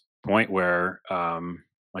becomes this point where,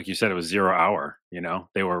 like you said, it was 0 hour.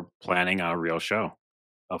 They were planning on a real show,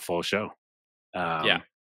 a full show. Yeah.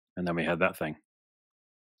 And then we had that thing.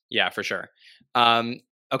 Yeah, for sure.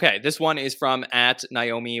 Okay, this one is from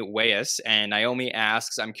 @Naomi Weyes, and Naomi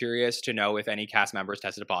asks, I'm curious to know if any cast members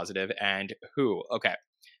tested positive and who. Okay,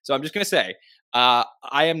 so I'm just going to say, I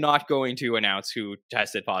am not going to announce who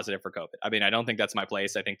tested positive for COVID. I mean, I don't think that's my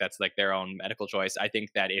place. I think that's like their own medical choice. I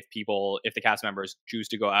think that if the cast members choose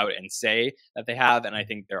to go out and say that they have, and I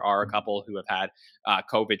think there are a couple who have had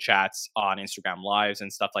COVID chats on Instagram Lives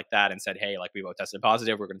and stuff like that and said, hey, like we both tested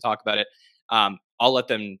positive, we're going to talk about it. I'll let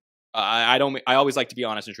them. I always like to be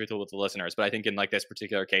honest and truthful with the listeners, but I think in like this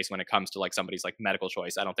particular case, when it comes to like somebody's like medical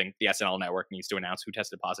choice, I don't think the SNL network needs to announce who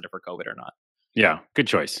tested positive for COVID or not. Yeah, good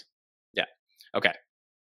choice. Yeah. Okay.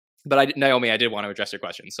 But Naomi, I did want to address your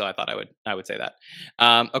question, so I thought I would say that.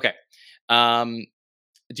 Okay.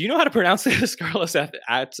 Do you know how to pronounce this, Carlos?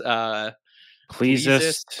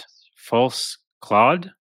 Pleases false Claude?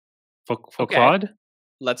 Okay. Claude?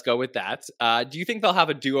 Let's go with that. Do you think they'll have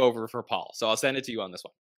a do-over for Paul? So I'll send it to you on this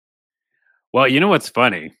one. Well, you know what's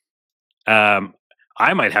funny? I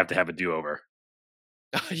might have to have a do-over.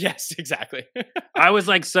 Yes, exactly. I was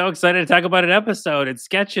like so excited to talk about an episode and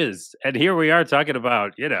sketches. And here we are talking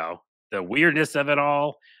about, the weirdness of it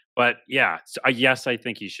all. But yeah, so, yes, I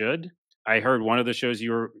think he should. I heard one of the shows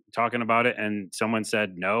you were talking about it and someone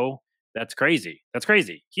said, no, that's crazy. That's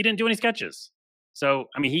crazy. He didn't do any sketches. So,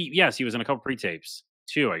 I mean, he was in a couple pre-tapes.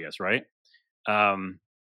 2, I guess, right?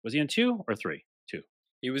 Was he in 2 or 3? 2.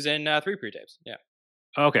 He was in 3 pre-tapes. Yeah.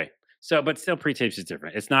 Okay. So, but still pre-tapes is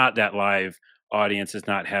different. It's not that live audience is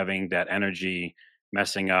not having that energy,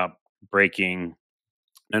 messing up, breaking.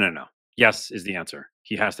 No. Yes is the answer.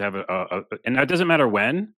 He has to have and it doesn't matter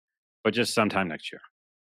when, but just sometime next year.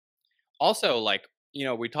 Also, like,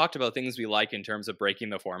 we talked about things we like in terms of breaking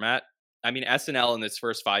the format. I mean, SNL in its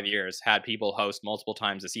first 5 years had people host multiple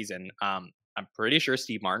times a season. I'm pretty sure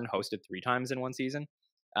Steve Martin hosted 3 times in one season.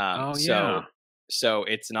 Yeah. So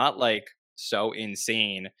it's not like so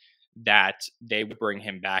insane that they would bring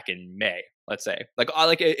him back in May. Let's say,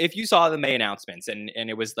 like if you saw the May announcements and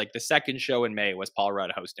it was like the second show in May was Paul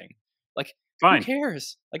Rudd hosting, like fine, who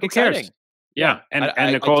cares? Like who exciting. Cares? Yeah,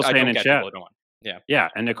 and Nicole's saying in chat. Yeah, yeah,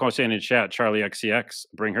 and Nicole's saying in chat, Charlie XCX,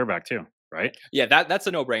 bring her back too, right? Yeah, that's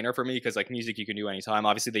a no-brainer for me because like music you can do anytime.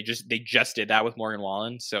 Obviously, they just did that with Morgan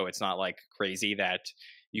Wallen, so it's not like crazy that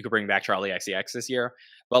you could bring back Charlie XCX this year.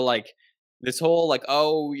 But like this whole like,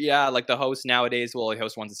 oh yeah, like the host nowadays will only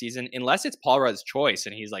host once a season unless it's Paul Rudd's choice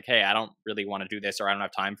and he's like, hey, I don't really want to do this or I don't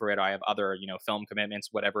have time for it. Or I have other film commitments,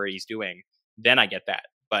 whatever he's doing. Then I get that.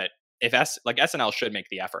 But if SNL should make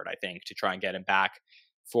the effort, I think, to try and get him back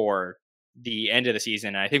for the end of the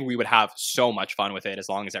season. And I think we would have so much fun with it as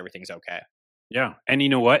long as everything's okay. Yeah. And you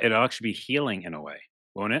know what? It'll actually be healing in a way,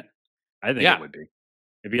 won't it? I think it would be.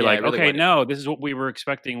 It'd be like, really okay, no, this is what we were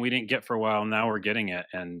expecting. We didn't get for a while. Now we're getting it.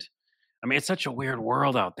 And I mean, it's such a weird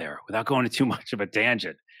world out there without going into too much of a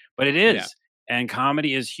tangent, but it is. Yeah. And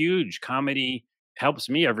comedy is huge. Comedy helps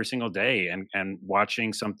me every single day and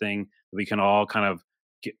watching something that we can all kind of,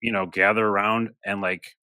 gather around and like,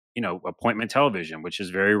 appointment television, which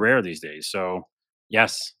is very rare these days. So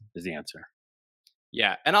yes is the answer.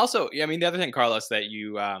 Yeah. And also, I mean, the other thing, Carlos, that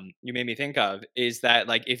you made me think of is that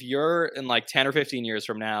like if you're in like 10 or 15 years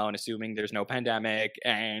from now and assuming there's no pandemic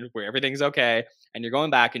and where everything's okay, and you're going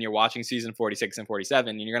back and you're watching season 46 and 47,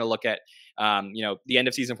 and you're going to look at, the end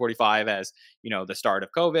of season 45 as, the start of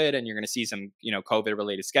COVID, and you're going to see some, COVID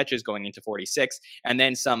related sketches going into 46, and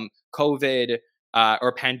then some COVID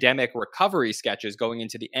or pandemic recovery sketches going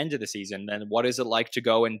into the end of the season. Then what is it like to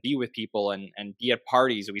go and be with people and be at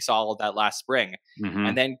parties? We saw all of that last spring. Mm-hmm.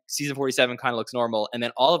 And then season 47 kind of looks normal. And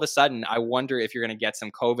then all of a sudden, I wonder if you're going to get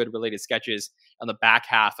some COVID related sketches on the back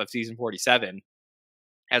half of season 47.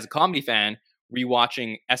 As a comedy fan,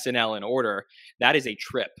 rewatching SNL in order, that is a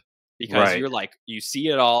trip because Right. you're like, you see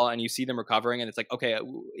it all and you see them recovering, and it's like, okay,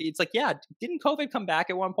 it's like, yeah, didn't COVID come back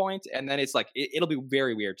at one point? And then it's like, it'll be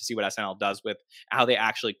very weird to see what SNL does with how they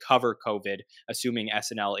actually cover COVID, assuming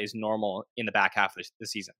SNL is normal in the back half of the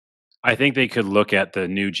season. I think they could look at the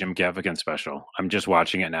new Jim Gaffigan special. I'm just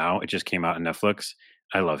watching it now. It just came out on Netflix.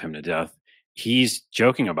 I love him to death. He's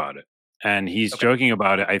joking about it. And he's Okay. joking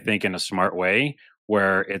about it, I think, in a smart way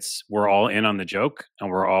where we're all in on the joke and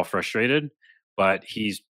we're all frustrated, but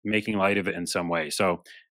he's making light of it in some way. So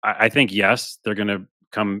I think yes, they're gonna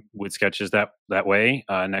come with sketches that way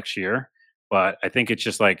next year. But I think it's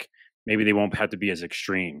just like maybe they won't have to be as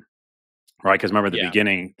extreme. Right? Because remember the Yeah.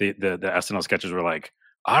 beginning, the SNL sketches were like,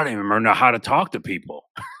 I don't even remember how to talk to people.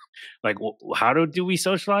 Like, well, how do we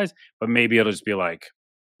socialize? But maybe it'll just be like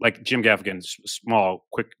Jim Gaffigan's small,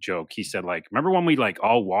 quick joke. He said, like, remember when we like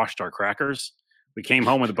all washed our crackers? We came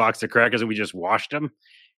home with a box of crackers and we just washed them,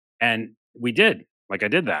 and we did. Like, I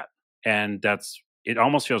did that, and it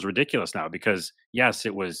almost feels ridiculous now because yes,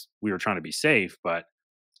 we were trying to be safe, but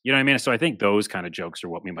you know what I mean. So I think those kind of jokes are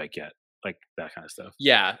what we might get, like that kind of stuff.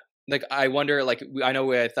 Yeah. Like, I wonder, like, I know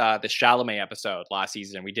with the Chalamet episode last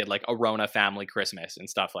season, we did like a Rona family Christmas and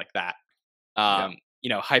stuff like that. Yeah.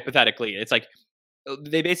 Hypothetically, it's like,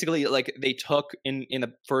 they basically, like, they took in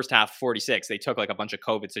the first half 46, they took like a bunch of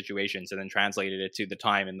COVID situations and then translated it to the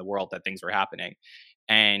time in the world that things were happening.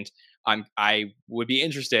 And I would be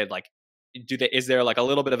interested, like, is there like a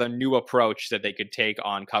little bit of a new approach that they could take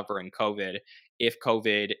on covering COVID if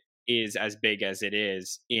COVID is as big as it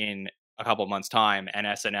is in a couple months time and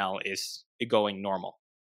SNL is going normal?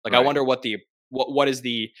 Like, I Right. wonder what is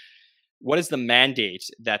the mandate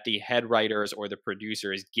that the head writers or the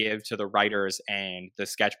producers give to the writers and the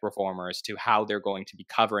sketch performers to how they're going to be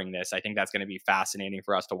covering this? I think that's going to be fascinating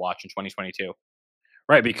for us to watch in 2022.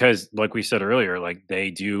 Right, because like we said earlier, like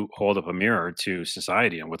they do hold up a mirror to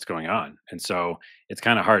society and what's going on. And so it's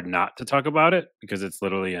kind of hard not to talk about it because it's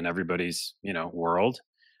literally in everybody's, world.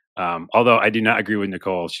 Although I do not agree with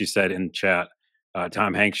Nicole. She said in chat,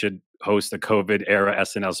 Tom Hanks should host a COVID era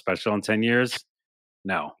SNL special in 10 years.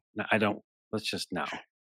 No, I don't. Let's just no.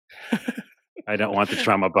 I don't want the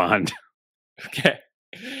trauma bond. Okay.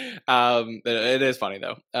 It is funny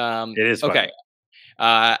though. It is funny. Okay.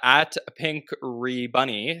 At Pink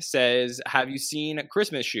Bunny says, "Have you seen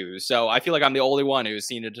Christmas Shoes?" So I feel like I'm the only one who's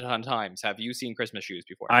seen it a ton of times. Have you seen Christmas Shoes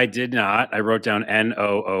before? I did not. I wrote down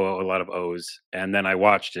NOO, a lot of O's, and then I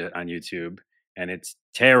watched it on YouTube, and it's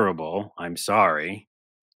terrible. I'm sorry.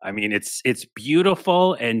 I mean, it's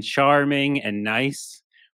beautiful and charming and nice,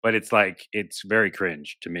 but it's very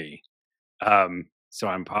cringe to me. So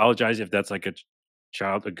I apologize if that's like a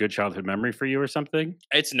good childhood memory for you or something.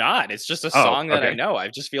 It's not. It's just a Oh, song that I okay. know. I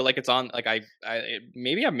just feel like it's on. Like,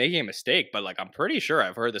 maybe I'm making a mistake, but like, I'm pretty sure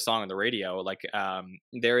I've heard the song on the radio. Like,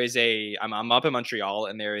 there is I'm up in Montreal,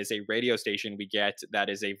 and there is a radio station we get that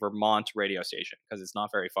is a Vermont radio station because it's not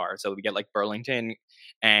very far. So we get like Burlington,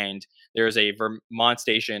 and there's a Vermont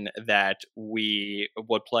station that we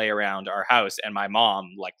would play around our house. And my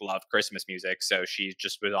mom like loved Christmas music, so she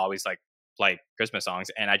just would always like play Christmas songs.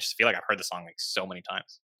 And I just feel like I've heard the song like so many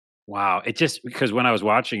times. Wow. It just because when I was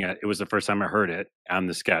watching it, it was the first time I heard it on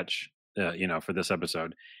the sketch, for this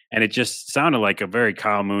episode, and it just sounded like a very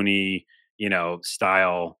Kyle Mooney,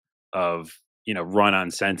 style of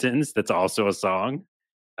run-on sentence. That's also a song,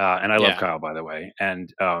 and I love Yeah. Kyle, by the way,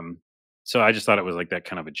 and so I just thought it was like that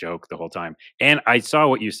kind of a joke the whole time. And I saw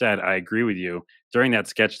what you said. I agree with you. During that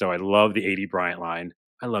sketch, though, I love the 80 Bryant line.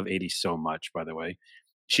 I love 80 so much, by the way.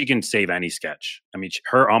 She can save any sketch. I mean,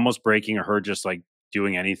 her almost breaking or her just like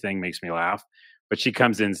doing anything makes me laugh. But she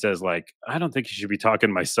comes in and says, like, I don't think you should be talking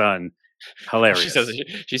to my son. Hilarious.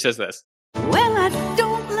 She says this. Well, I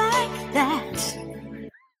don't like that.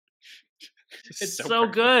 It's so so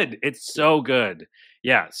perfect. good. It's so good.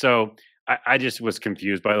 Yeah. So I just was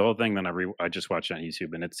confused by the whole thing. Then I just watched it on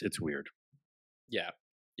YouTube, and it's weird. Yeah.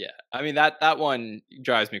 Yeah. I mean, that one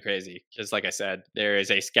drives me crazy. Just like I said, there is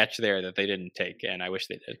a sketch there that they didn't take, and I wish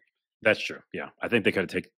they did. That's true. Yeah. I think they could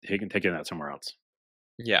have taken that somewhere else.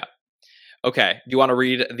 Yeah. Okay. Do you want to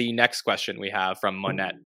read the next question we have from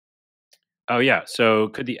Monette? Oh yeah. So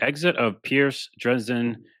could the exit of Pierce,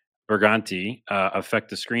 Dresden, Berganti affect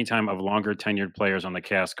the screen time of longer tenured players on the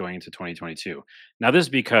cast going into 2022? Now this is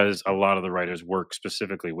because a lot of the writers work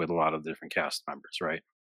specifically with a lot of different cast members, right?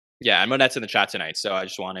 Yeah, and Monette's in the chat tonight, so I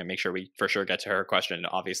just want to make sure we for sure get to her question,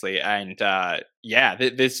 obviously. And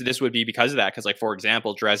this would be because of that. Because, like, for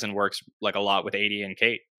example, Dresden works like a lot with AD and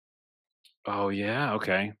Kate. Oh yeah,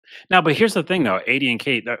 okay. Now, but here's the thing though, AD and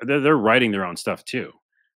Kate, they're writing their own stuff too,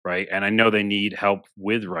 right? And I know they need help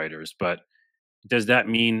with writers, but does that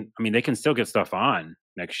mean? I mean, they can still get stuff on,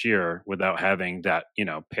 next year without having that,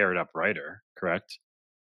 paired up writer, correct?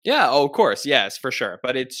 Yeah, oh, of course, yes, for sure.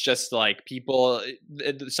 But it's just like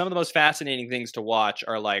some of the most fascinating things to watch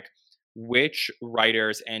are like which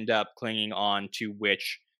writers end up clinging on to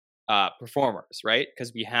which performers, right?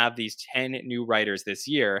 Because we have these 10 new writers this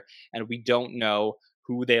year, and we don't know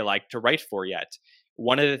who they like to write for yet.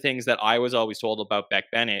 One of the things that I was always told about Beck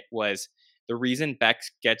Bennett was the reason Beck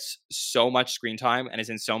gets so much screen time and is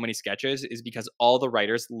in so many sketches is because all the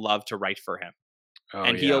writers love to write for him, Oh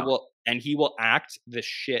and yeah. he will act the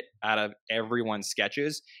shit out of everyone's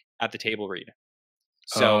sketches at the table read.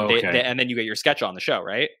 So Oh, okay. and then you get your sketch on the show,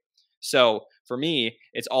 right? So for me,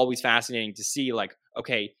 it's always fascinating to see like,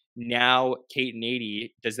 okay, now Kate and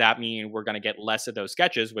 80, does that mean we're going to get less of those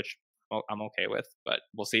sketches, which I'm okay with, but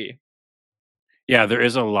we'll see. Yeah, there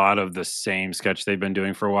is a lot of the same sketch they've been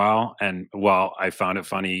doing for a while, and while I found it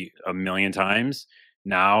funny a million times,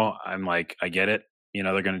 now I'm like, I get it. They're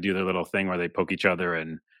going to do their little thing where they poke each other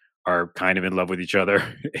and are kind of in love with each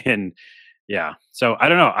other, and yeah. So I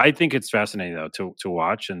don't know. I think it's fascinating though to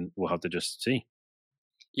watch, and we'll have to just see.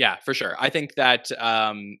 Yeah, for sure. I think that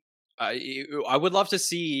I would love to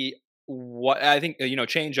see what I think.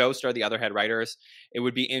 Che and Jost are the other head writers. It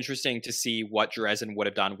would be interesting to see what Dresden would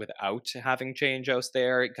have done without having Che and Jost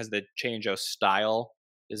there, because the Che and Jost style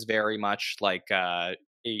is very much like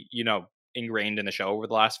ingrained in the show over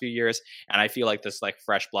the last few years. And I feel like this like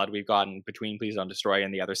fresh blood we've gotten between Please Don't Destroy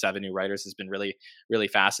and the other 7 new writers has been really, really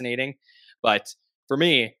fascinating. But for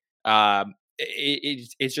me,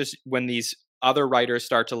 it's just when these other writers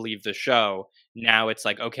start to leave the show, now it's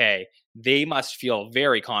like, okay, they must feel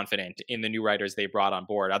very confident in the new writers they brought on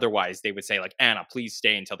board. Otherwise, they would say like, Anna, please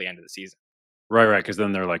stay until the end of the season. Right, because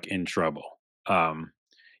then they're like in trouble.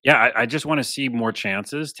 Yeah, I just want to see more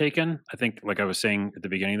chances taken. I think, like I was saying at the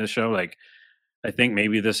beginning of the show, like I think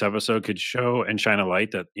maybe this episode could show and shine a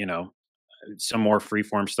light that some more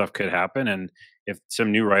freeform stuff could happen, and if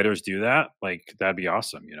some new writers do that, like that'd be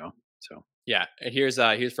awesome. So Yeah, here's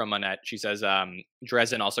from Monette. She says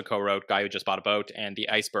Dresden also co-wrote Guy Who Just Bought a Boat and The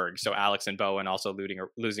Iceberg. So Alex and Bowen also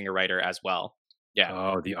losing a writer as well. Yeah.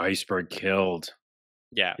 Oh, The Iceberg killed.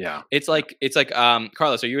 Yeah. Yeah. It's like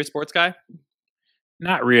Carlos, are you a sports guy?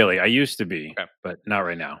 Not really. I used to be, Okay. but not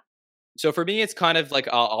right now. So for me, it's kind of like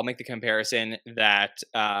I'll make the comparison that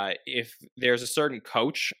if there's a certain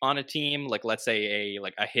coach on a team, like let's say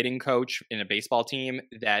a hitting coach in a baseball team,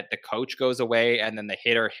 that the coach goes away and then the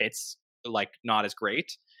hitter hits like not as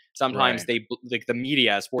great. Sometimes Right. like the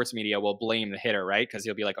media, sports media, will blame the hitter, right? Because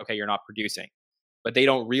he'll be like, okay, you're not producing, but they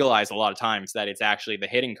don't realize a lot of times that it's actually the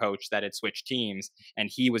hitting coach that had switched teams and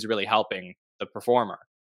he was really helping the performer.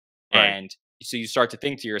 Right. And so you start to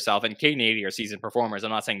think to yourself, and Kate and 80 are seasoned performers.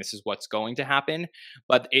 I'm not saying this is what's going to happen,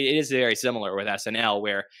 but it is very similar with SNL,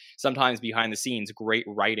 where sometimes behind the scenes, great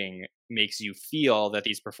writing makes you feel that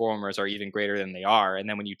these performers are even greater than they are. And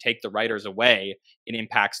then when you take the writers away, it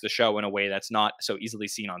impacts the show in a way that's not so easily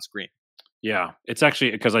seen on screen. Yeah, it's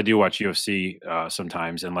actually because I do watch UFC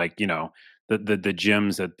sometimes, and like the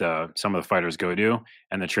gyms that some of the fighters go to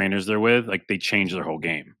and the trainers they're with, like they change their whole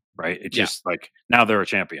game, right? It's Yeah. just like now they're a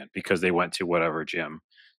champion because they went to whatever gym.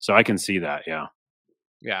 So I can see that. Yeah.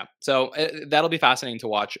 Yeah. So that'll be fascinating to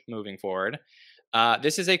watch moving forward.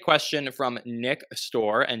 This is a question from Nick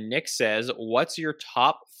Store, and Nick says, "What's your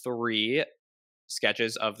top 3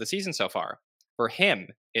 sketches of the season so far?" For him,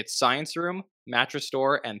 it's Science Room, Mattress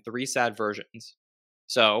Store, and 3 Sad Versions.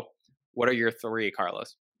 So, what are your 3,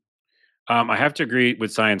 Carlos? I have to agree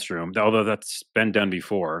with Science Room, although that's been done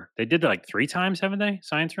before. They did that like 3 times, haven't they?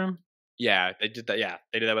 Science Room? Yeah, they did that. Yeah,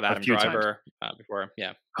 they did that with A Adam few times. Driver before.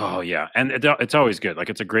 Yeah, Oh yeah, and it's always good. Like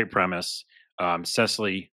it's a great premise.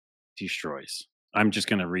 Cecily destroys. I'm just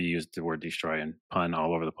gonna reuse the word destroy and pun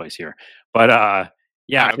all over the place here, but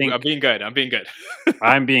yeah, I think I'm being good. I'm being good.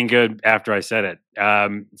 I'm being good after I said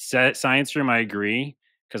it. Science Room, I agree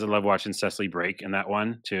because I love watching Cecily break in that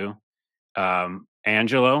one too.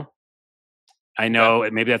 Angelo, I know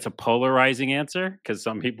maybe that's a polarizing answer because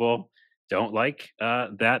some people don't like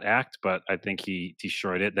that act, but I think he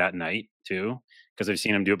destroyed it that night too because I've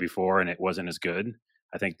seen him do it before and it wasn't as good.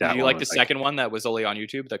 I think Did that you one like the was like second one that was only on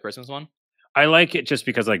YouTube, the Christmas one? I like it just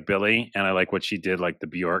because like Billy and I like what she did, like the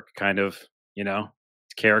Bjork kind of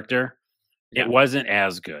character. Yeah. It wasn't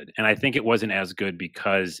as good, and I think it wasn't as good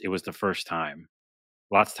because it was the first time.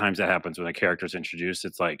 Lots of times that happens when a character's introduced.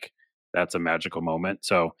 It's like that's a magical moment.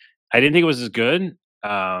 So I didn't think it was as good.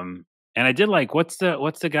 And I did like what's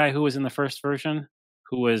the guy who was in the first version?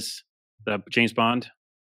 Who was the James Bond?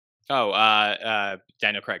 Oh,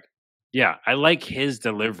 Daniel Craig. Yeah, I like his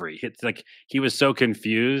delivery. It's like he was so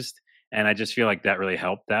confused, and I just feel like that really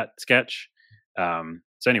helped that sketch.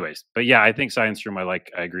 So anyways, but yeah, I think Science Room, I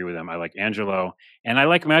agree with them. I like Angelo, and I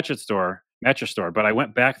like Mattress Store, but I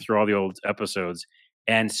went back through all the old episodes,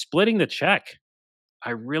 and Splitting the Check,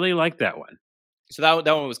 I really like that one. So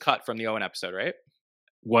that one was cut from the Owen episode, right?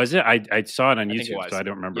 Was it? I saw it on I think it YouTube, was. so I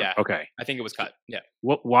don't remember. Yeah. Okay. I think it was cut. Yeah.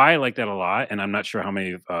 Why I like that a lot, and I'm not sure how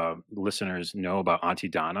many listeners know about Auntie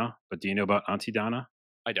Donna, but do you know about Auntie Donna?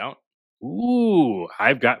 I don't. Ooh,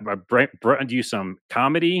 I brought you some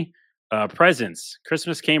comedy presents.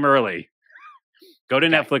 Christmas came early. Go to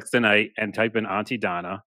Okay. Netflix tonight and type in Auntie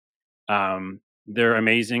Donna. They're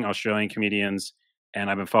amazing Australian comedians,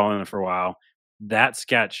 and I've been following them for a while. That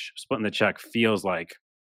sketch, Splitting the Check, feels like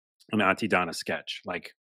an Auntie Donna sketch,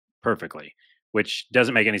 like perfectly, which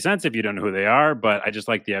doesn't make any sense if you don't know who they are, but I just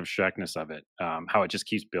like the abstractness of it, how it just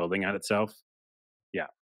keeps building on itself. Yeah.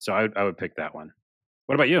 So I would pick that one.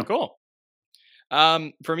 What about you? Cool.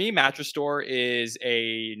 For me, Mattress Store is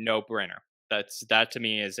a no-brainer. That to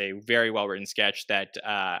me is a very well-written sketch that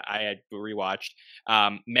I had rewatched.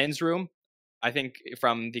 Men's Room, I think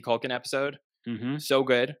from the Culkin episode, so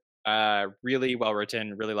good. Really well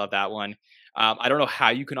written. Really love that one. I don't know how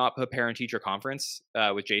you cannot put Parent Teacher Conference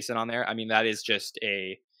with Jason on there. I mean, that is just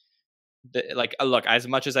look, as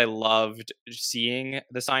much as I loved seeing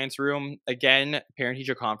the Science Room again, Parent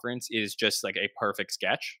Teacher Conference is just like a perfect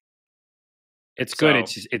sketch. It's good.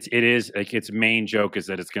 It is like its main joke is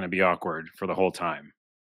that it's going to be awkward for the whole time.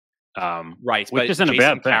 Right, which but isn't a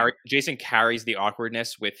bad thing. Jason carries the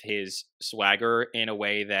awkwardness with his swagger in a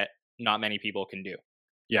way that not many people can do.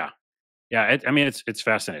 Yeah. I mean, it's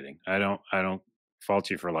fascinating. I don't fault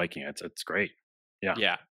you for liking it. It's great. Yeah.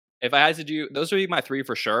 Yeah. If I had to do, those would be my three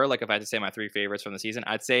for sure. Like if I had to say my three favorites from the season,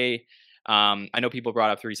 I'd say, I know people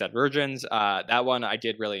brought up Three Set Virgins. That one I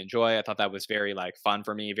did really enjoy. I thought that was very like fun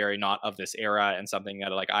for me, very not of this era, and something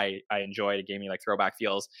that like I enjoyed. It gave me like throwback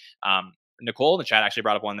feels. Nicole in the chat actually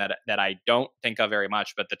brought up one that I don't think of very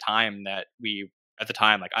much, but at the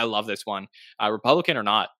time, like I love this one. Republican or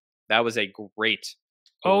Not, that was a great.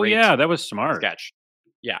 Oh yeah, that was smart sketch.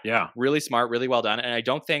 Yeah, really smart, really well done. And I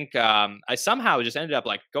don't think I somehow just ended up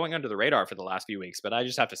like going under the radar for the last few weeks, but I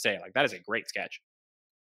just have to say, like, that is a great sketch.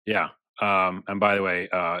 Yeah. And by the way,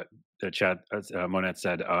 the chat, Monette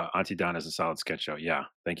said, Auntie Donna is a solid sketch show. Yeah.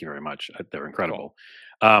 Thank you very much. They're incredible.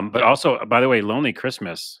 Cool. But also, by the way, Lonely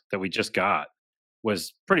Christmas that we just got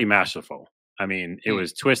was pretty masterful. I mean, it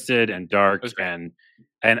was twisted and dark, and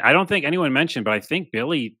I don't think anyone mentioned, but I think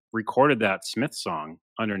Billy recorded that Smith song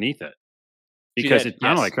underneath it because it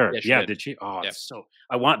sounded like her. Yeah, did she? Oh, it's so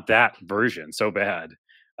I want that version so bad.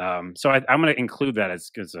 So I'm going to include that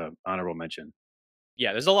as an honorable mention.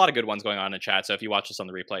 Yeah, there's a lot of good ones going on in the chat. So if you watch this on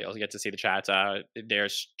the replay, you'll get to see the chat.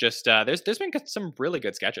 There's just there's been some really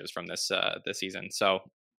good sketches from this season. So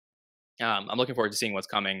I'm looking forward to seeing what's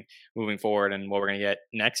coming moving forward and what we're going to get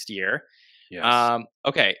next year. Yes.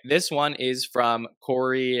 Okay, this one is from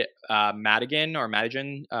Corey Madigan or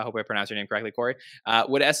Madigan. I hope I pronounced your name correctly, Corey.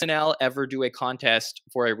 Would SNL ever do a contest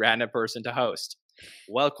for a random person to host?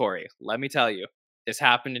 Well, Corey, let me tell you, this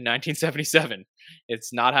happened in 1977.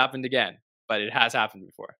 It's not happened again, but it has happened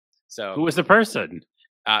before. So, who was the person?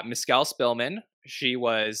 Mescal Spillman. She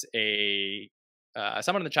was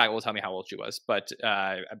someone in the chat will tell me how old she was, but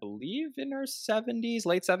I believe in her 70s,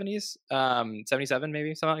 late 70s, 77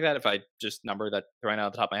 maybe, something like that, if I just number that right now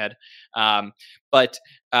at the top of my head. But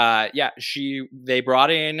they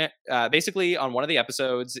brought in, basically on one of the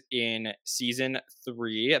episodes in season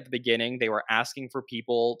 3 at the beginning, they were asking for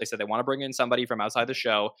people. They said they want to bring in somebody from outside the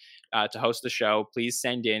show to host the show. Please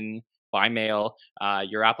send in by mail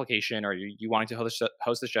your application or you wanting to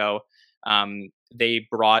host the show. They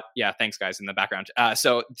brought, thanks guys in the background.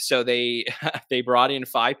 So they brought in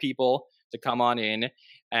 5 people to come on in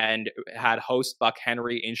and had host Buck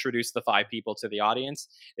Henry introduce the 5 people to the audience.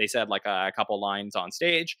 They said like a couple lines on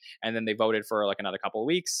stage, and then they voted for like another couple of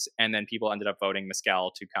weeks, and then people ended up voting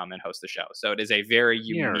Mescal to come and host the show. So it is a very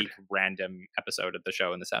unique, random episode of the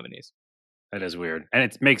show in the 70s. That is weird, and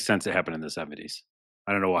it makes sense it happened in the 70s.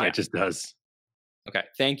 I don't know why, it just does. Okay,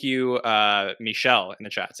 thank you. Michelle in the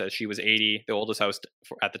chat says she was 80, the oldest host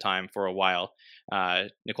at the time for a while.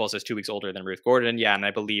 Nicole says 2 weeks older than Ruth Gordon. Yeah, and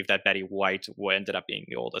I believe that Betty White ended up being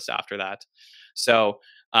the oldest after that. So,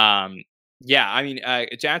 I mean,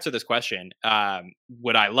 to answer this question,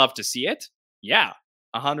 would I love to see it? Yeah,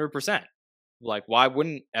 100%. Like, why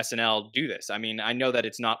wouldn't SNL do this? I mean, I know that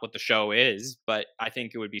it's not what the show is, but I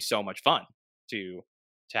think it would be so much fun to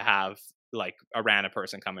have like a random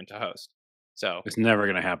person come in to host. So it's never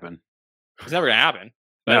going to happen. It's never going to happen.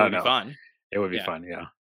 But it would be fun. It would be fun. Yeah.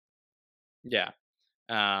 Yeah.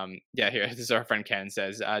 Yeah, here, this is our friend Ken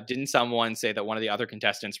says, didn't someone say that one of the other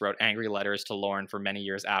contestants wrote angry letters to Lauren for many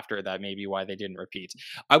years after that? Maybe why they didn't repeat.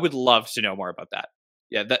 I would love to know more about that.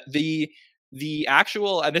 Yeah, the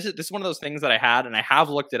actual, and this is one of those things that I had, and I have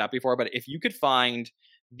looked it up before. But if you could find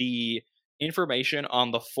the information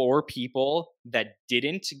on the 4 people that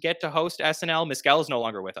didn't get to host SNL, Mescal is no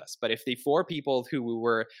longer with us. But if the 4 people who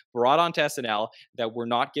were brought onto SNL that were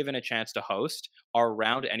not given a chance to host are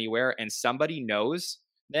around anywhere, and somebody knows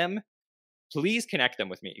them, please connect them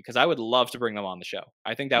with me because I would love to bring them on the show.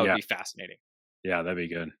 I think that would Yeah. be fascinating. Yeah, that'd be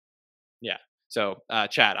good. Yeah. So,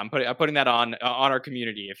 chat, I'm putting that on our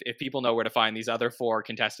community. If people know where to find these other 4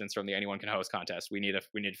 contestants from the Anyone Can Host contest, we need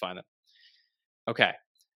to find them. Okay.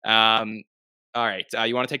 All right.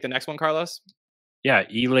 You want to take the next one, Carlos? Yeah,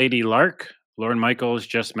 Lady Lark. Lauren Michaels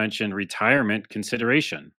just mentioned retirement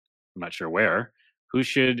consideration. I'm not sure where. Who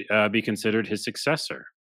should be considered his successor?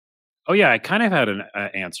 Oh yeah, I kind of had an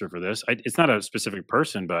answer for this. It's not a specific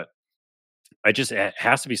person, but it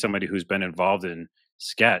has to be somebody who's been involved in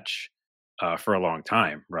sketch for a long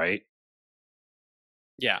time, right?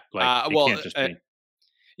 Yeah. Like it can't just be.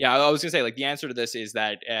 Yeah, I was gonna say, like, the answer to this is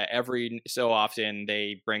that every so often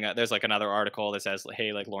they bring up. There's like another article that says,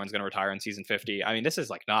 "Hey, like Lauren's gonna retire in season 50." I mean, this is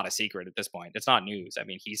like not a secret at this point. It's not news. I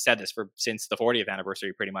mean, he said this since the 40th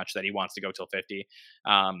anniversary, pretty much, that he wants to go till 50.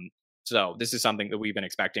 So this is something that we've been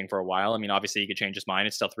expecting for a while. I mean, obviously he could change his mind.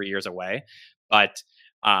 It's still 3 years away, but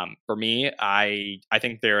for me, I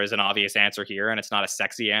think there is an obvious answer here, and it's not a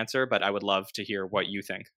sexy answer, but I would love to hear what you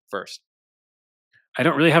think first. I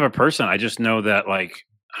don't really have a person. I just know that, like,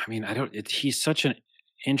 I mean, I don't. He's such an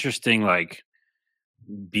interesting, like,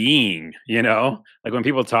 being. Like when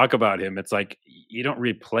people talk about him, it's like you don't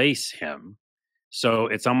replace him. So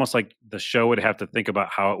it's almost like the show would have to think about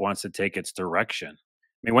how it wants to take its direction.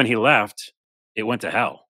 I mean, when he left, it went to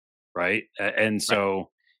hell, right? And so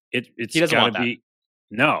it's He doesn't got want to that. be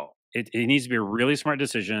no. It needs to be a really smart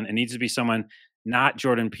decision. It needs to be someone, not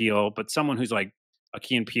Jordan Peele, but someone who's like a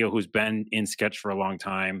Key and Peele, who's been in sketch for a long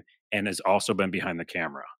time and has also been behind the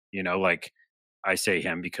camera. Like I say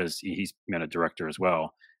him because he's been a director as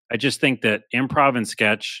well. I just think that improv and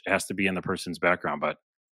sketch has to be in the person's background, but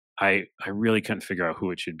I really couldn't figure out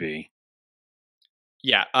who it should be.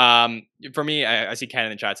 Yeah. For me, I see Ken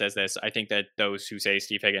in the chat says this. I think that those who say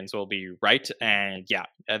Steve Higgins will be right, and yeah,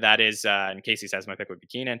 that is. And Casey says my pick would be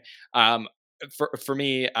Keenan. For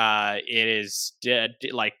me, it is dead.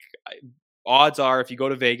 Like, odds are, if you go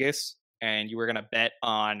to Vegas and you were going to bet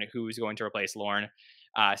on who's going to replace Lauren,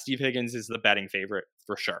 Steve Higgins is the betting favorite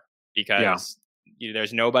for sure, because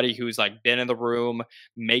there's nobody who's like been in the room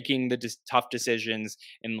making the tough decisions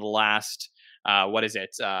in the last what is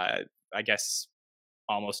it? I guess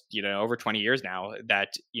almost over 20 years now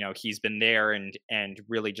that he's been there and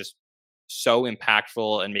really just so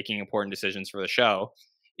impactful and making important decisions for the show.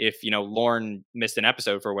 If Lauren missed an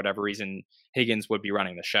episode for whatever reason, Higgins would be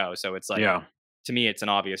running the show. So it's like, to me, it's an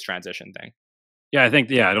obvious transition thing. Yeah,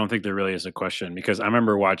 I don't think there really is a question, because I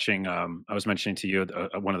remember watching, I was mentioning to you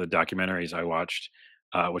one of the documentaries I watched,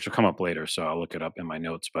 which will come up later, so I'll look it up in my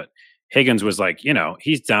notes. But Higgins was like,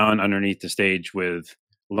 he's down underneath the stage with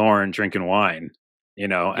Lauren drinking wine,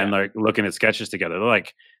 and like looking at sketches together. They're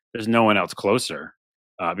like, there's no one else closer,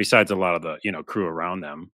 besides a lot of the, crew around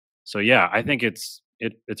them. So yeah, I think it's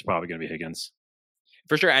probably going to be Higgins.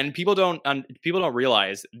 For sure. And people don't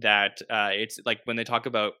realize that it's like when they talk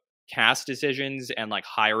about cast decisions and like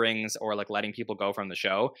hirings or like letting people go from the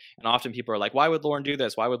show, and often people are like, why would Lauren do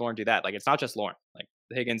this? Why would Lauren do that? Like, it's not just Lauren. Like,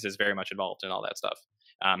 Higgins is very much involved in all that stuff.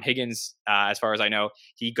 Higgins, as far as I know,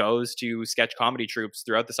 he goes to sketch comedy troupes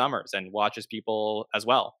throughout the summers and watches people as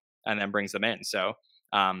well, and then brings them in. So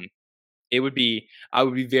I would be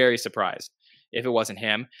very surprised if it wasn't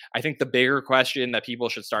him. I think the bigger question that people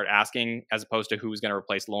should start asking, as opposed to who's going to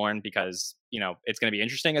replace Lauren, because it's going to be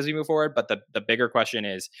interesting as we move forward, but the bigger question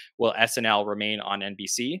is, will SNL remain on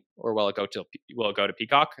NBC, or will it go to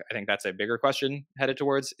Peacock? I think that's a bigger question headed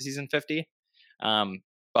towards season 50.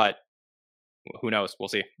 But who knows? We'll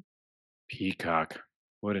see. Peacock,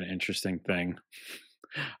 what an interesting thing.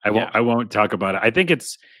 I won't talk about it. I think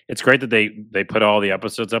it's great that they put all the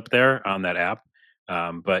episodes up there on that app.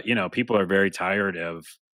 But people are very tired of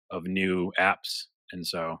new apps, and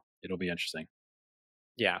so it'll be interesting.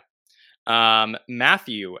 Yeah.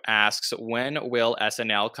 Matthew asks, when will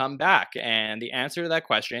SNL come back? And the answer to that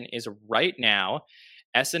question is right now.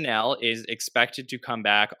 SNL is expected to come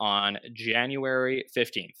back on January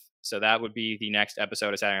 15th. So that would be the next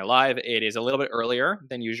episode of Saturday Night Live. It is a little bit earlier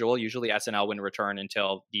than usual. Usually SNL wouldn't return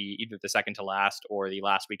until either the second to last or the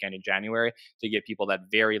last weekend in January to give people that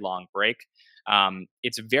very long break.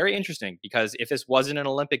 It's very interesting because if this wasn't an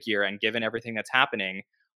Olympic year and given everything that's happening,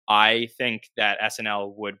 I think that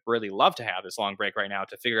SNL would really love to have this long break right now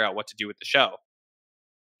to figure out what to do with the show.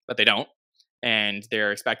 But they don't. And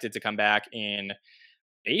they're expected to come back in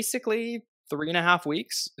basically 3.5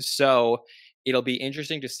 weeks. So it'll be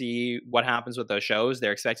interesting to see what happens with those shows.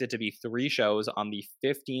 They're expected to be 3 shows on the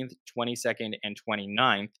 15th, 22nd, and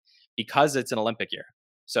 29th because it's an Olympic year.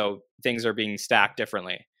 So things are being stacked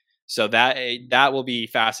differently. So that will be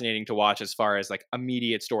fascinating to watch as far as like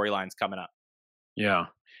immediate storylines coming up. Yeah.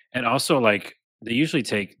 And also, like, they usually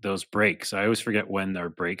take those breaks. I always forget when their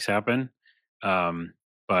breaks happen.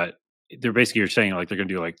 But they're basically, you're saying like they're going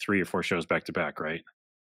to do like 3 or 4 shows back to back, right?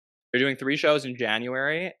 They're doing 3 shows in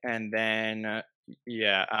January, and then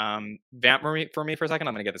vamp for me for a second.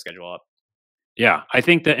 I'm going to get the schedule up. Yeah. I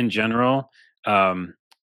think that in general, I'm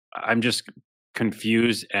just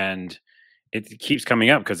confused, and it keeps coming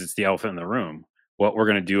up because it's the elephant in the room. What we're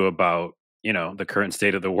going to do about, the current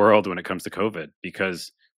state of the world when it comes to COVID,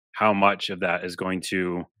 because how much of that is going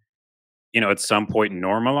to, at some point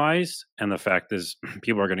normalize. And the fact is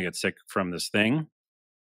people are going to get sick from this thing,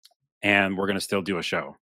 and we're going to still do a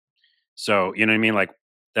show. So, you know what I mean? Like,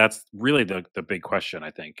 that's really the big question,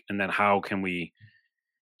 I think. And then how can we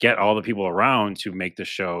get all the people around to make the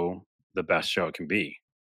show the best show it can be?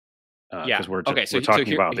 Because we're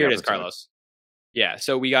talking about here it is, Carlos. Yeah,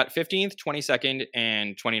 so we got 15th, 22nd,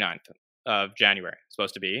 and 29th of January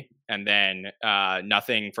supposed to be, and then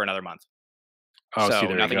nothing for another month. Oh, so see,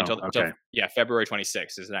 there nothing you go. until February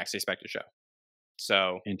 26th is the next expected show.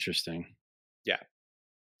 So interesting. Yeah,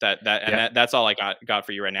 that's all I got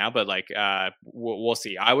for you right now. But like, we'll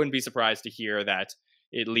see. I wouldn't be surprised to hear that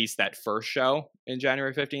at least that first show in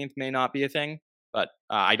January 15th may not be a thing. But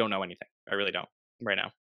I don't know anything. I really don't right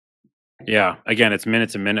now. Yeah, again, it's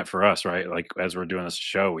minute to minute for us, right? Like, as we're doing this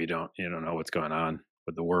show, you don't know what's going on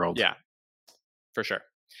with the world. Yeah, for sure.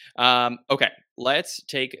 Okay, let's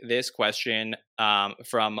take this question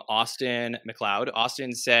from Austin McLeod.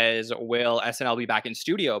 Austin says, will SNL be back in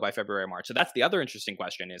studio by February or March? So that's the other interesting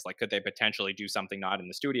question is, like, could they potentially do something not in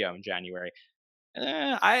the studio in January?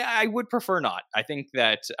 I would prefer not. I think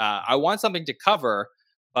that I want something to cover,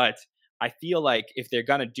 but I feel like if they're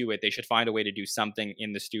going to do it, they should find a way to do something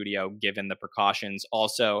in the studio, given the precautions.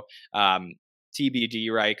 Also,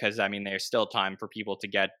 TBD, right? Because I mean, there's still time for people to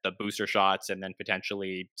get the booster shots and then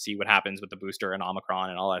potentially see what happens with the booster and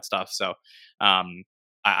Omicron and all that stuff. So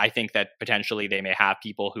I think that potentially they may have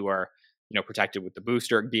people who are, protected with the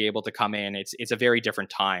booster be able to come in. It's a very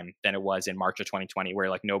different time than it was in March of 2020,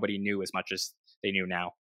 where like nobody knew as much as they knew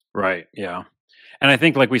now. Right. Yeah. And I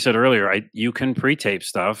think, like we said earlier, you can pre-tape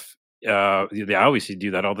stuff. They obviously do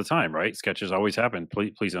that all the time, right? Sketches always happen.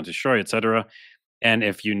 Please don't destroy, etc. And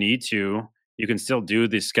if you need to, you can still do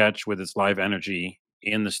the sketch with its live energy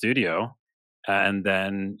in the studio, and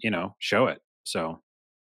then show it. So,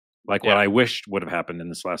 like what I wished would have happened in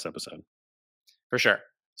this last episode. For sure.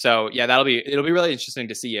 So yeah, it'll be really interesting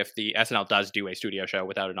to see if the SNL does do a studio show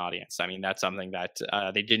without an audience. I mean, that's something that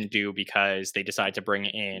they didn't do because they decided to bring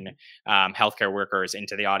in healthcare workers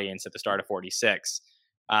into the audience at the start of 46.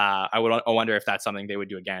 I wonder if that's something they would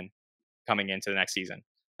do again coming into the next season.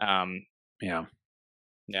 Yeah.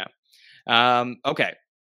 Okay.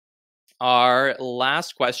 Our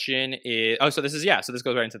last question is, so this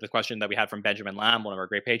goes right into the question that we had from Benjamin Lamb, one of our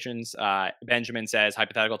great patrons. Benjamin says,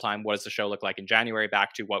 hypothetical time, what does the show look like in January?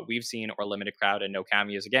 Back to what we've seen, or limited crowd and no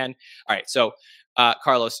cameos again? All right. So,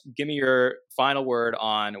 Carlos, give me your final word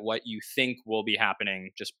on what you think will be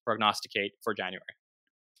happening. Just prognosticate for January.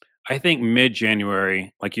 I think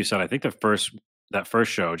mid-January, like you said, I think that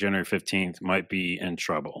first show, January 15th, might be in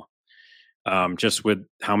trouble. Just with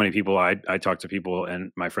how many people I talk to people,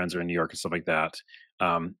 and my friends are in New York and stuff like that.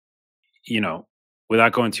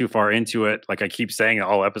 Without going too far into it, like I keep saying the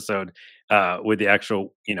whole episode, with the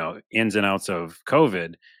actual, ins and outs of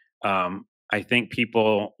COVID, I think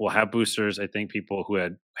people will have boosters. I think people who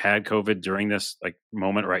had COVID during this like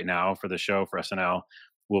moment right now for the show for SNL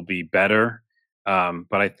will be better.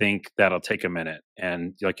 But I think that'll take a minute.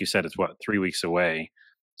 And like you said, it's 3 weeks away.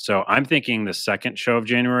 So I'm thinking the second show of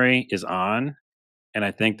January is on, and I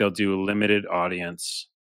think they'll do a limited audience,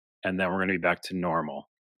 and then we're going to be back to normal.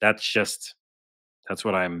 That's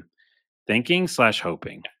what I'm thinking /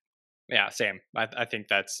 hoping. Yeah, same. I think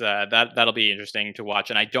that's that'll be interesting to watch.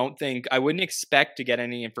 And I wouldn't expect to get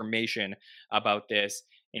any information about this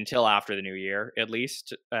until after the new year, at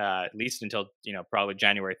least until, probably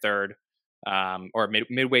January 3rd or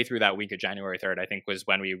midway through that week of January 3rd, I think was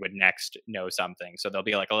when we would next know something. So there'll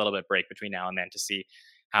be like a little bit break between now and then to see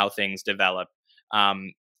how things develop.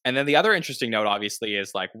 And then the other interesting note, obviously,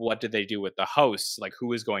 is like, what did they do with the hosts? Like,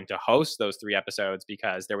 who is going to host those 3 episodes?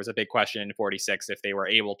 Because there was a big question in 46 if they were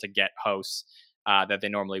able to get hosts that they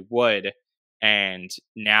normally would. And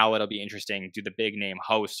now it'll be interesting. Do the big name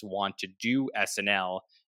hosts want to do SNL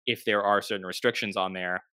if there are certain restrictions on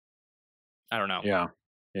there? I don't know.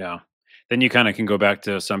 Yeah. Then you kind of can go back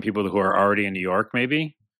to some people who are already in New York,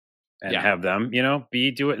 maybe, and have them,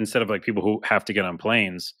 do it instead of like people who have to get on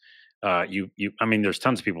planes. I mean, there's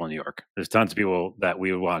tons of people in New York. There's tons of people that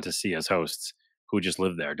we would want to see as hosts who just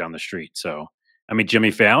live there down the street. So, I mean,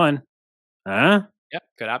 Jimmy Fallon, Yep,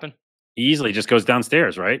 could happen. Easily just goes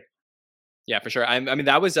downstairs, right? Yeah, for sure. I mean,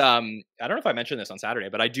 that was, I don't know if I mentioned this on Saturday,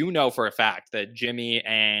 but I do know for a fact that Jimmy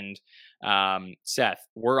and Seth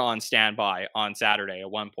were on standby on Saturday at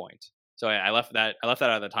one point. So I left that out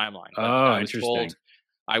of the timeline. Oh, interesting.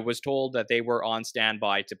 I was told that they were on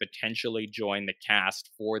standby to potentially join the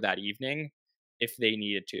cast for that evening if they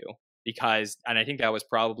needed to. And I think that was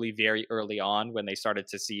probably very early on when they started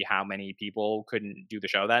to see how many people couldn't do the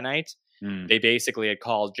show that night. They basically had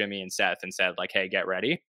called Jimmy and Seth and said like, hey, get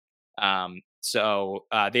ready. So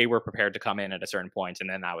they were prepared to come in at a certain point, and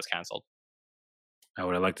then that was canceled. I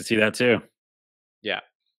would have liked to see that too. Yeah,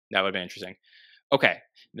 that would have been interesting. Okay,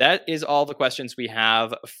 that is all the questions we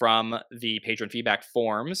have from the patron feedback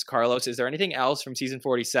forms. Carlos, is there anything else from season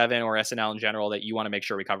 47 or SNL in general that you want to make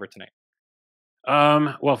sure we cover tonight?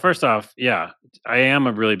 Well, first off, yeah, I am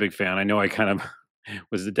a really big fan. I know I kind of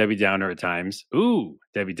was the Debbie Downer at times. Ooh,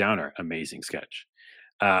 Debbie Downer, amazing sketch.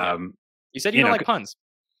 You said you don't like puns.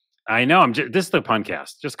 I know. This is the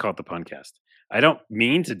Puncast. Just call it the Puncast. I don't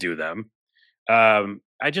mean to do them. I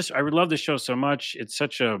would love the show so much. It's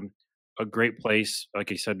such a great place,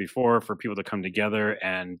 like I said before, for people to come together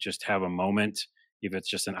and just have a moment, if it's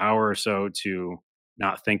just an hour or so, to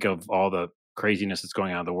not think of all the craziness that's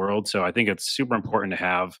going on in the world. So I think it's super important to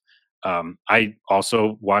have. I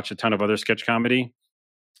also watch a ton of other sketch comedy,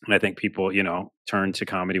 and I think people, turn to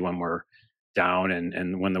comedy when we're down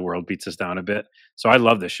and when the world beats us down a bit. So I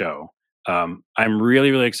love the show. I'm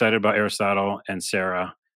really, really excited about Aristotle and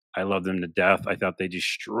Sarah. I love them to death. I thought they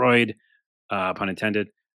destroyed, pun intended,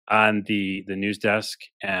 on the news desk,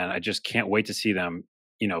 and I just can't wait to see them,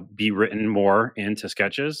 be written more into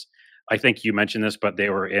sketches. I think you mentioned this, but they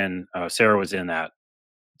were in. Sarah was in that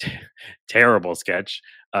terrible sketch.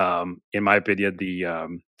 In my opinion,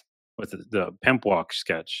 the pimp walk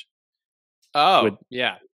sketch. Oh,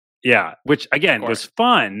 yeah. Yeah, which again was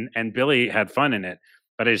fun, and Billy had fun in it,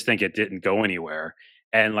 but I just think it didn't go anywhere.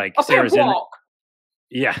 And like Sarah's in.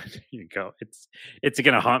 Yeah, there you go. It's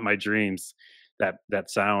gonna haunt my dreams.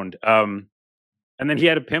 That sound. And then he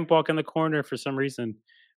had a pimp walk in the corner for some reason.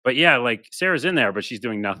 But yeah, like Sarah's in there, but she's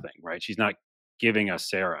doing nothing, right? She's not giving us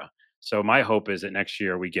Sarah. So my hope is that next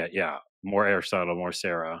year we get more Aristotle, more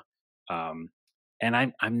Sarah. And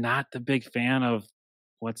I'm not the big fan of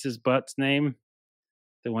what's his butt's name.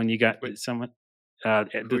 The one you got, someone, the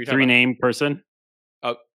 3-name person.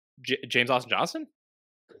 Oh, James Austin Johnson.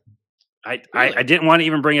 I didn't want to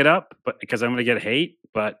even bring it up, but because I'm going to get hate.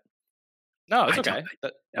 But no, it's okay.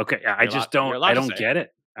 Okay, I just don't. I don't get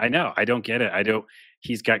it. I know I don't get it. I don't.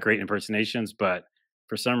 He's got great impersonations, but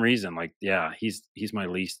for some reason, he's my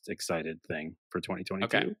least excited thing for 2022.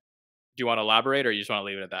 Okay. Do you want to elaborate, or you just want to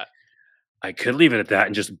leave it at that? I could leave it at that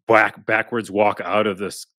and just backwards walk out of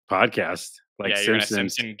this podcast. Like you're gonna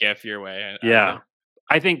Simpson gif your way. Yeah,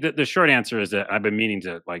 I think that the short answer is that I've been meaning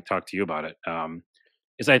to talk to you about it.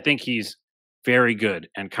 Is I think he's very good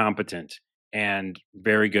and competent and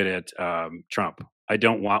very good at Trump. I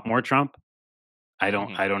don't want more Trump. I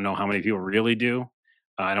don't know how many people really do.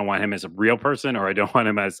 I don't want him as a real person, or I don't want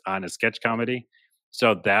him as on a sketch comedy.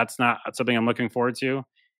 So that's not something I'm looking forward to.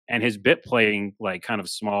 And his bit playing, like kind of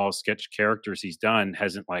small sketch characters he's done,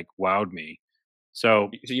 hasn't wowed me.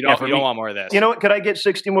 So you don't want more of this. You know what? Could I get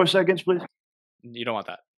 60 more seconds, please? You don't want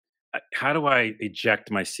that. How do I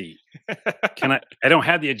eject my seat? Can I? I don't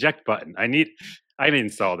have the eject button. I need to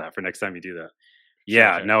install that for next time you do that.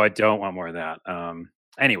 Yeah, sure. No, I don't want more of that.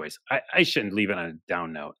 Anyways, I shouldn't leave it on a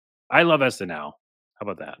down note. I love SNL. How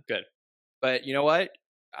about that? Good. But you know what?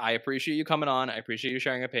 I appreciate you coming on. I appreciate you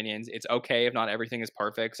sharing opinions. It's okay if not everything is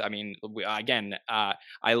perfect. I mean, again,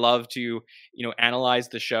 I love to, analyze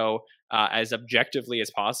the show as objectively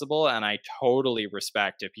as possible. And I totally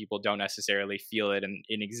respect if people don't necessarily feel it in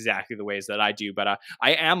exactly the ways that I do. But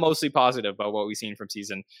I am mostly positive about what we've seen from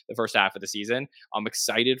the first half of the season. I'm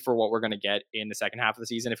excited for what we're going to get in the second half of the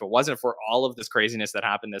season. If it wasn't for all of this craziness that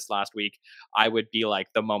happened this last week, I would be like,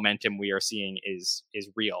 the momentum we are seeing is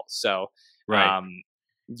real. So, Right.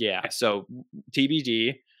 yeah, so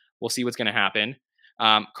TBD, we'll see what's going to happen.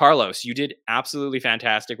 Carlos, you did absolutely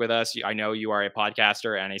fantastic with us. I know you are a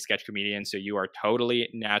podcaster and a sketch comedian, so you are totally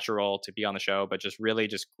natural to be on the show, but just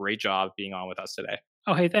great job being on with us today.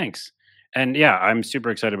 Oh, hey, thanks. And yeah, I'm super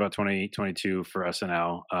excited about 2022 for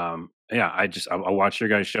SNL. Yeah, I'll watch your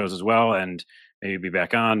guys' shows as well, and maybe be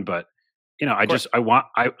back on. But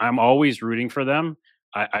I'm always rooting for them.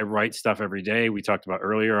 I write stuff every day. We talked about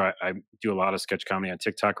earlier. I do a lot of sketch comedy on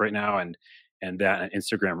TikTok right now, and that and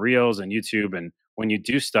Instagram Reels and YouTube. And when you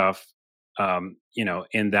do stuff,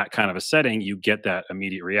 in that kind of a setting, you get that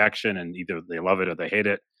immediate reaction, and either they love it or they hate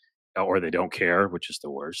it, or they don't care, which is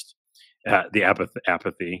the worst. The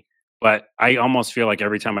apathy. But I almost feel like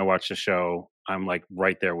every time I watch the show, I'm like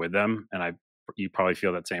right there with them, and you probably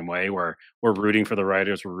feel that same way. Where we're rooting for the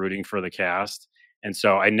writers, we're rooting for the cast, and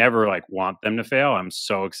so I never like want them to fail. I'm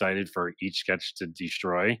so excited for each sketch to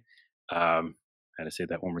destroy. I had to say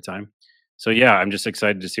that one more time. So yeah, I'm just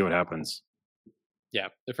excited to see what happens. Yeah,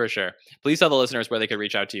 for sure. Please tell the listeners where they could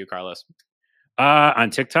reach out to you, Carlos. On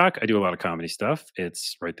TikTok, I do a lot of comedy stuff.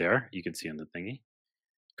 It's right there. You can see on the thingy.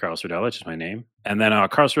 Carlos Rodella, which is my name. And then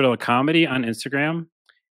Carlos Rodella Comedy on Instagram.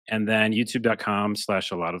 And then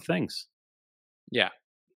youtube.com/a lot of things. Yeah.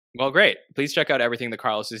 Well, great. Please check out everything that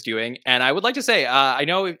Carlos is doing. And I would like to say, I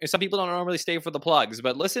know some people don't normally stay for the plugs,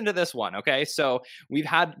 but listen to this one, okay? So we've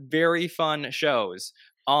had very fun shows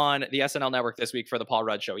on the SNL network this week for the Paul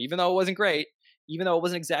Rudd Show. Even though it wasn't great, even though it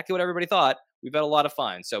wasn't exactly what everybody thought, we've had a lot of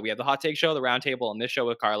fun. So we have the Hot Take Show, the Roundtable, and this show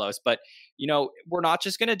with Carlos. But, we're not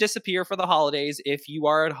just going to disappear for the holidays. If you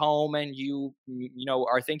are at home and you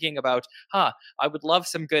are thinking about, I would love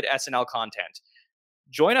some good SNL content,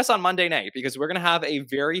 join us on Monday night, because we're going to have a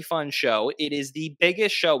very fun show. It is the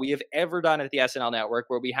biggest show we have ever done at the SNL Network,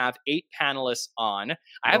 where we have 8 panelists on.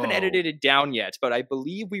 I haven't edited it down yet, but I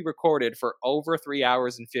believe we recorded for over 3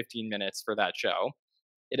 hours and 15 minutes for that show.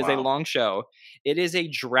 It is a long show. It is a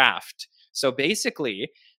draft. So basically,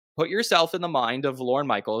 put yourself in the mind of Lorne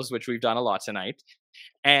Michaels, which we've done a lot tonight,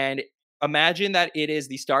 and imagine that it is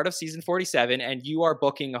the start of season 47 and you are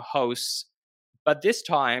booking hosts. But this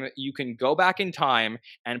time, you can go back in time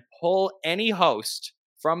and pull any host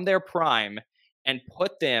from their prime and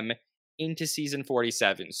put them into season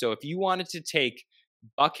 47. So if you wanted to take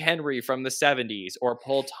Buck Henry from the 70s or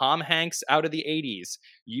pull Tom Hanks out of the 80s,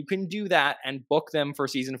 you can do that and book them for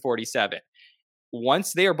season 47.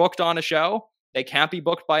 Once they are booked on a show, they can't be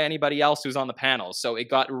booked by anybody else who's on the panel. So it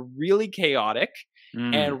got really chaotic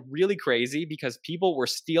and really crazy because people were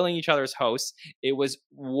stealing each other's hosts. It was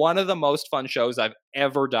one of the most fun shows I've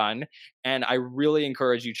ever done. And I really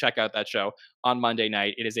encourage you to check out that show on Monday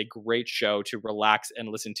night. It is a great show to relax and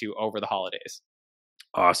listen to over the holidays.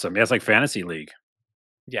 Awesome. Yeah, it's like Fantasy League.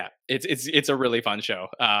 Yeah, it's a really fun show.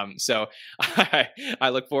 So I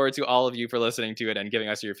look forward to all of you for listening to it and giving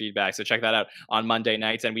us your feedback. So check that out on Monday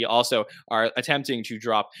nights. And we also are attempting to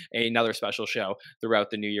drop another special show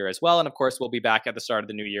throughout the new year as well. And of course, we'll be back at the start of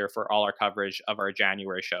the new year for all our coverage of our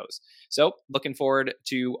January shows. So looking forward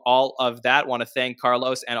to all of that. Want to thank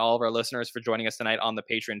Carlos and all of our listeners for joining us tonight on the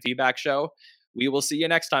Patron Feedback Show. We will see you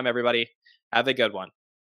next time, everybody. Have a good one.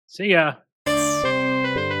 See ya.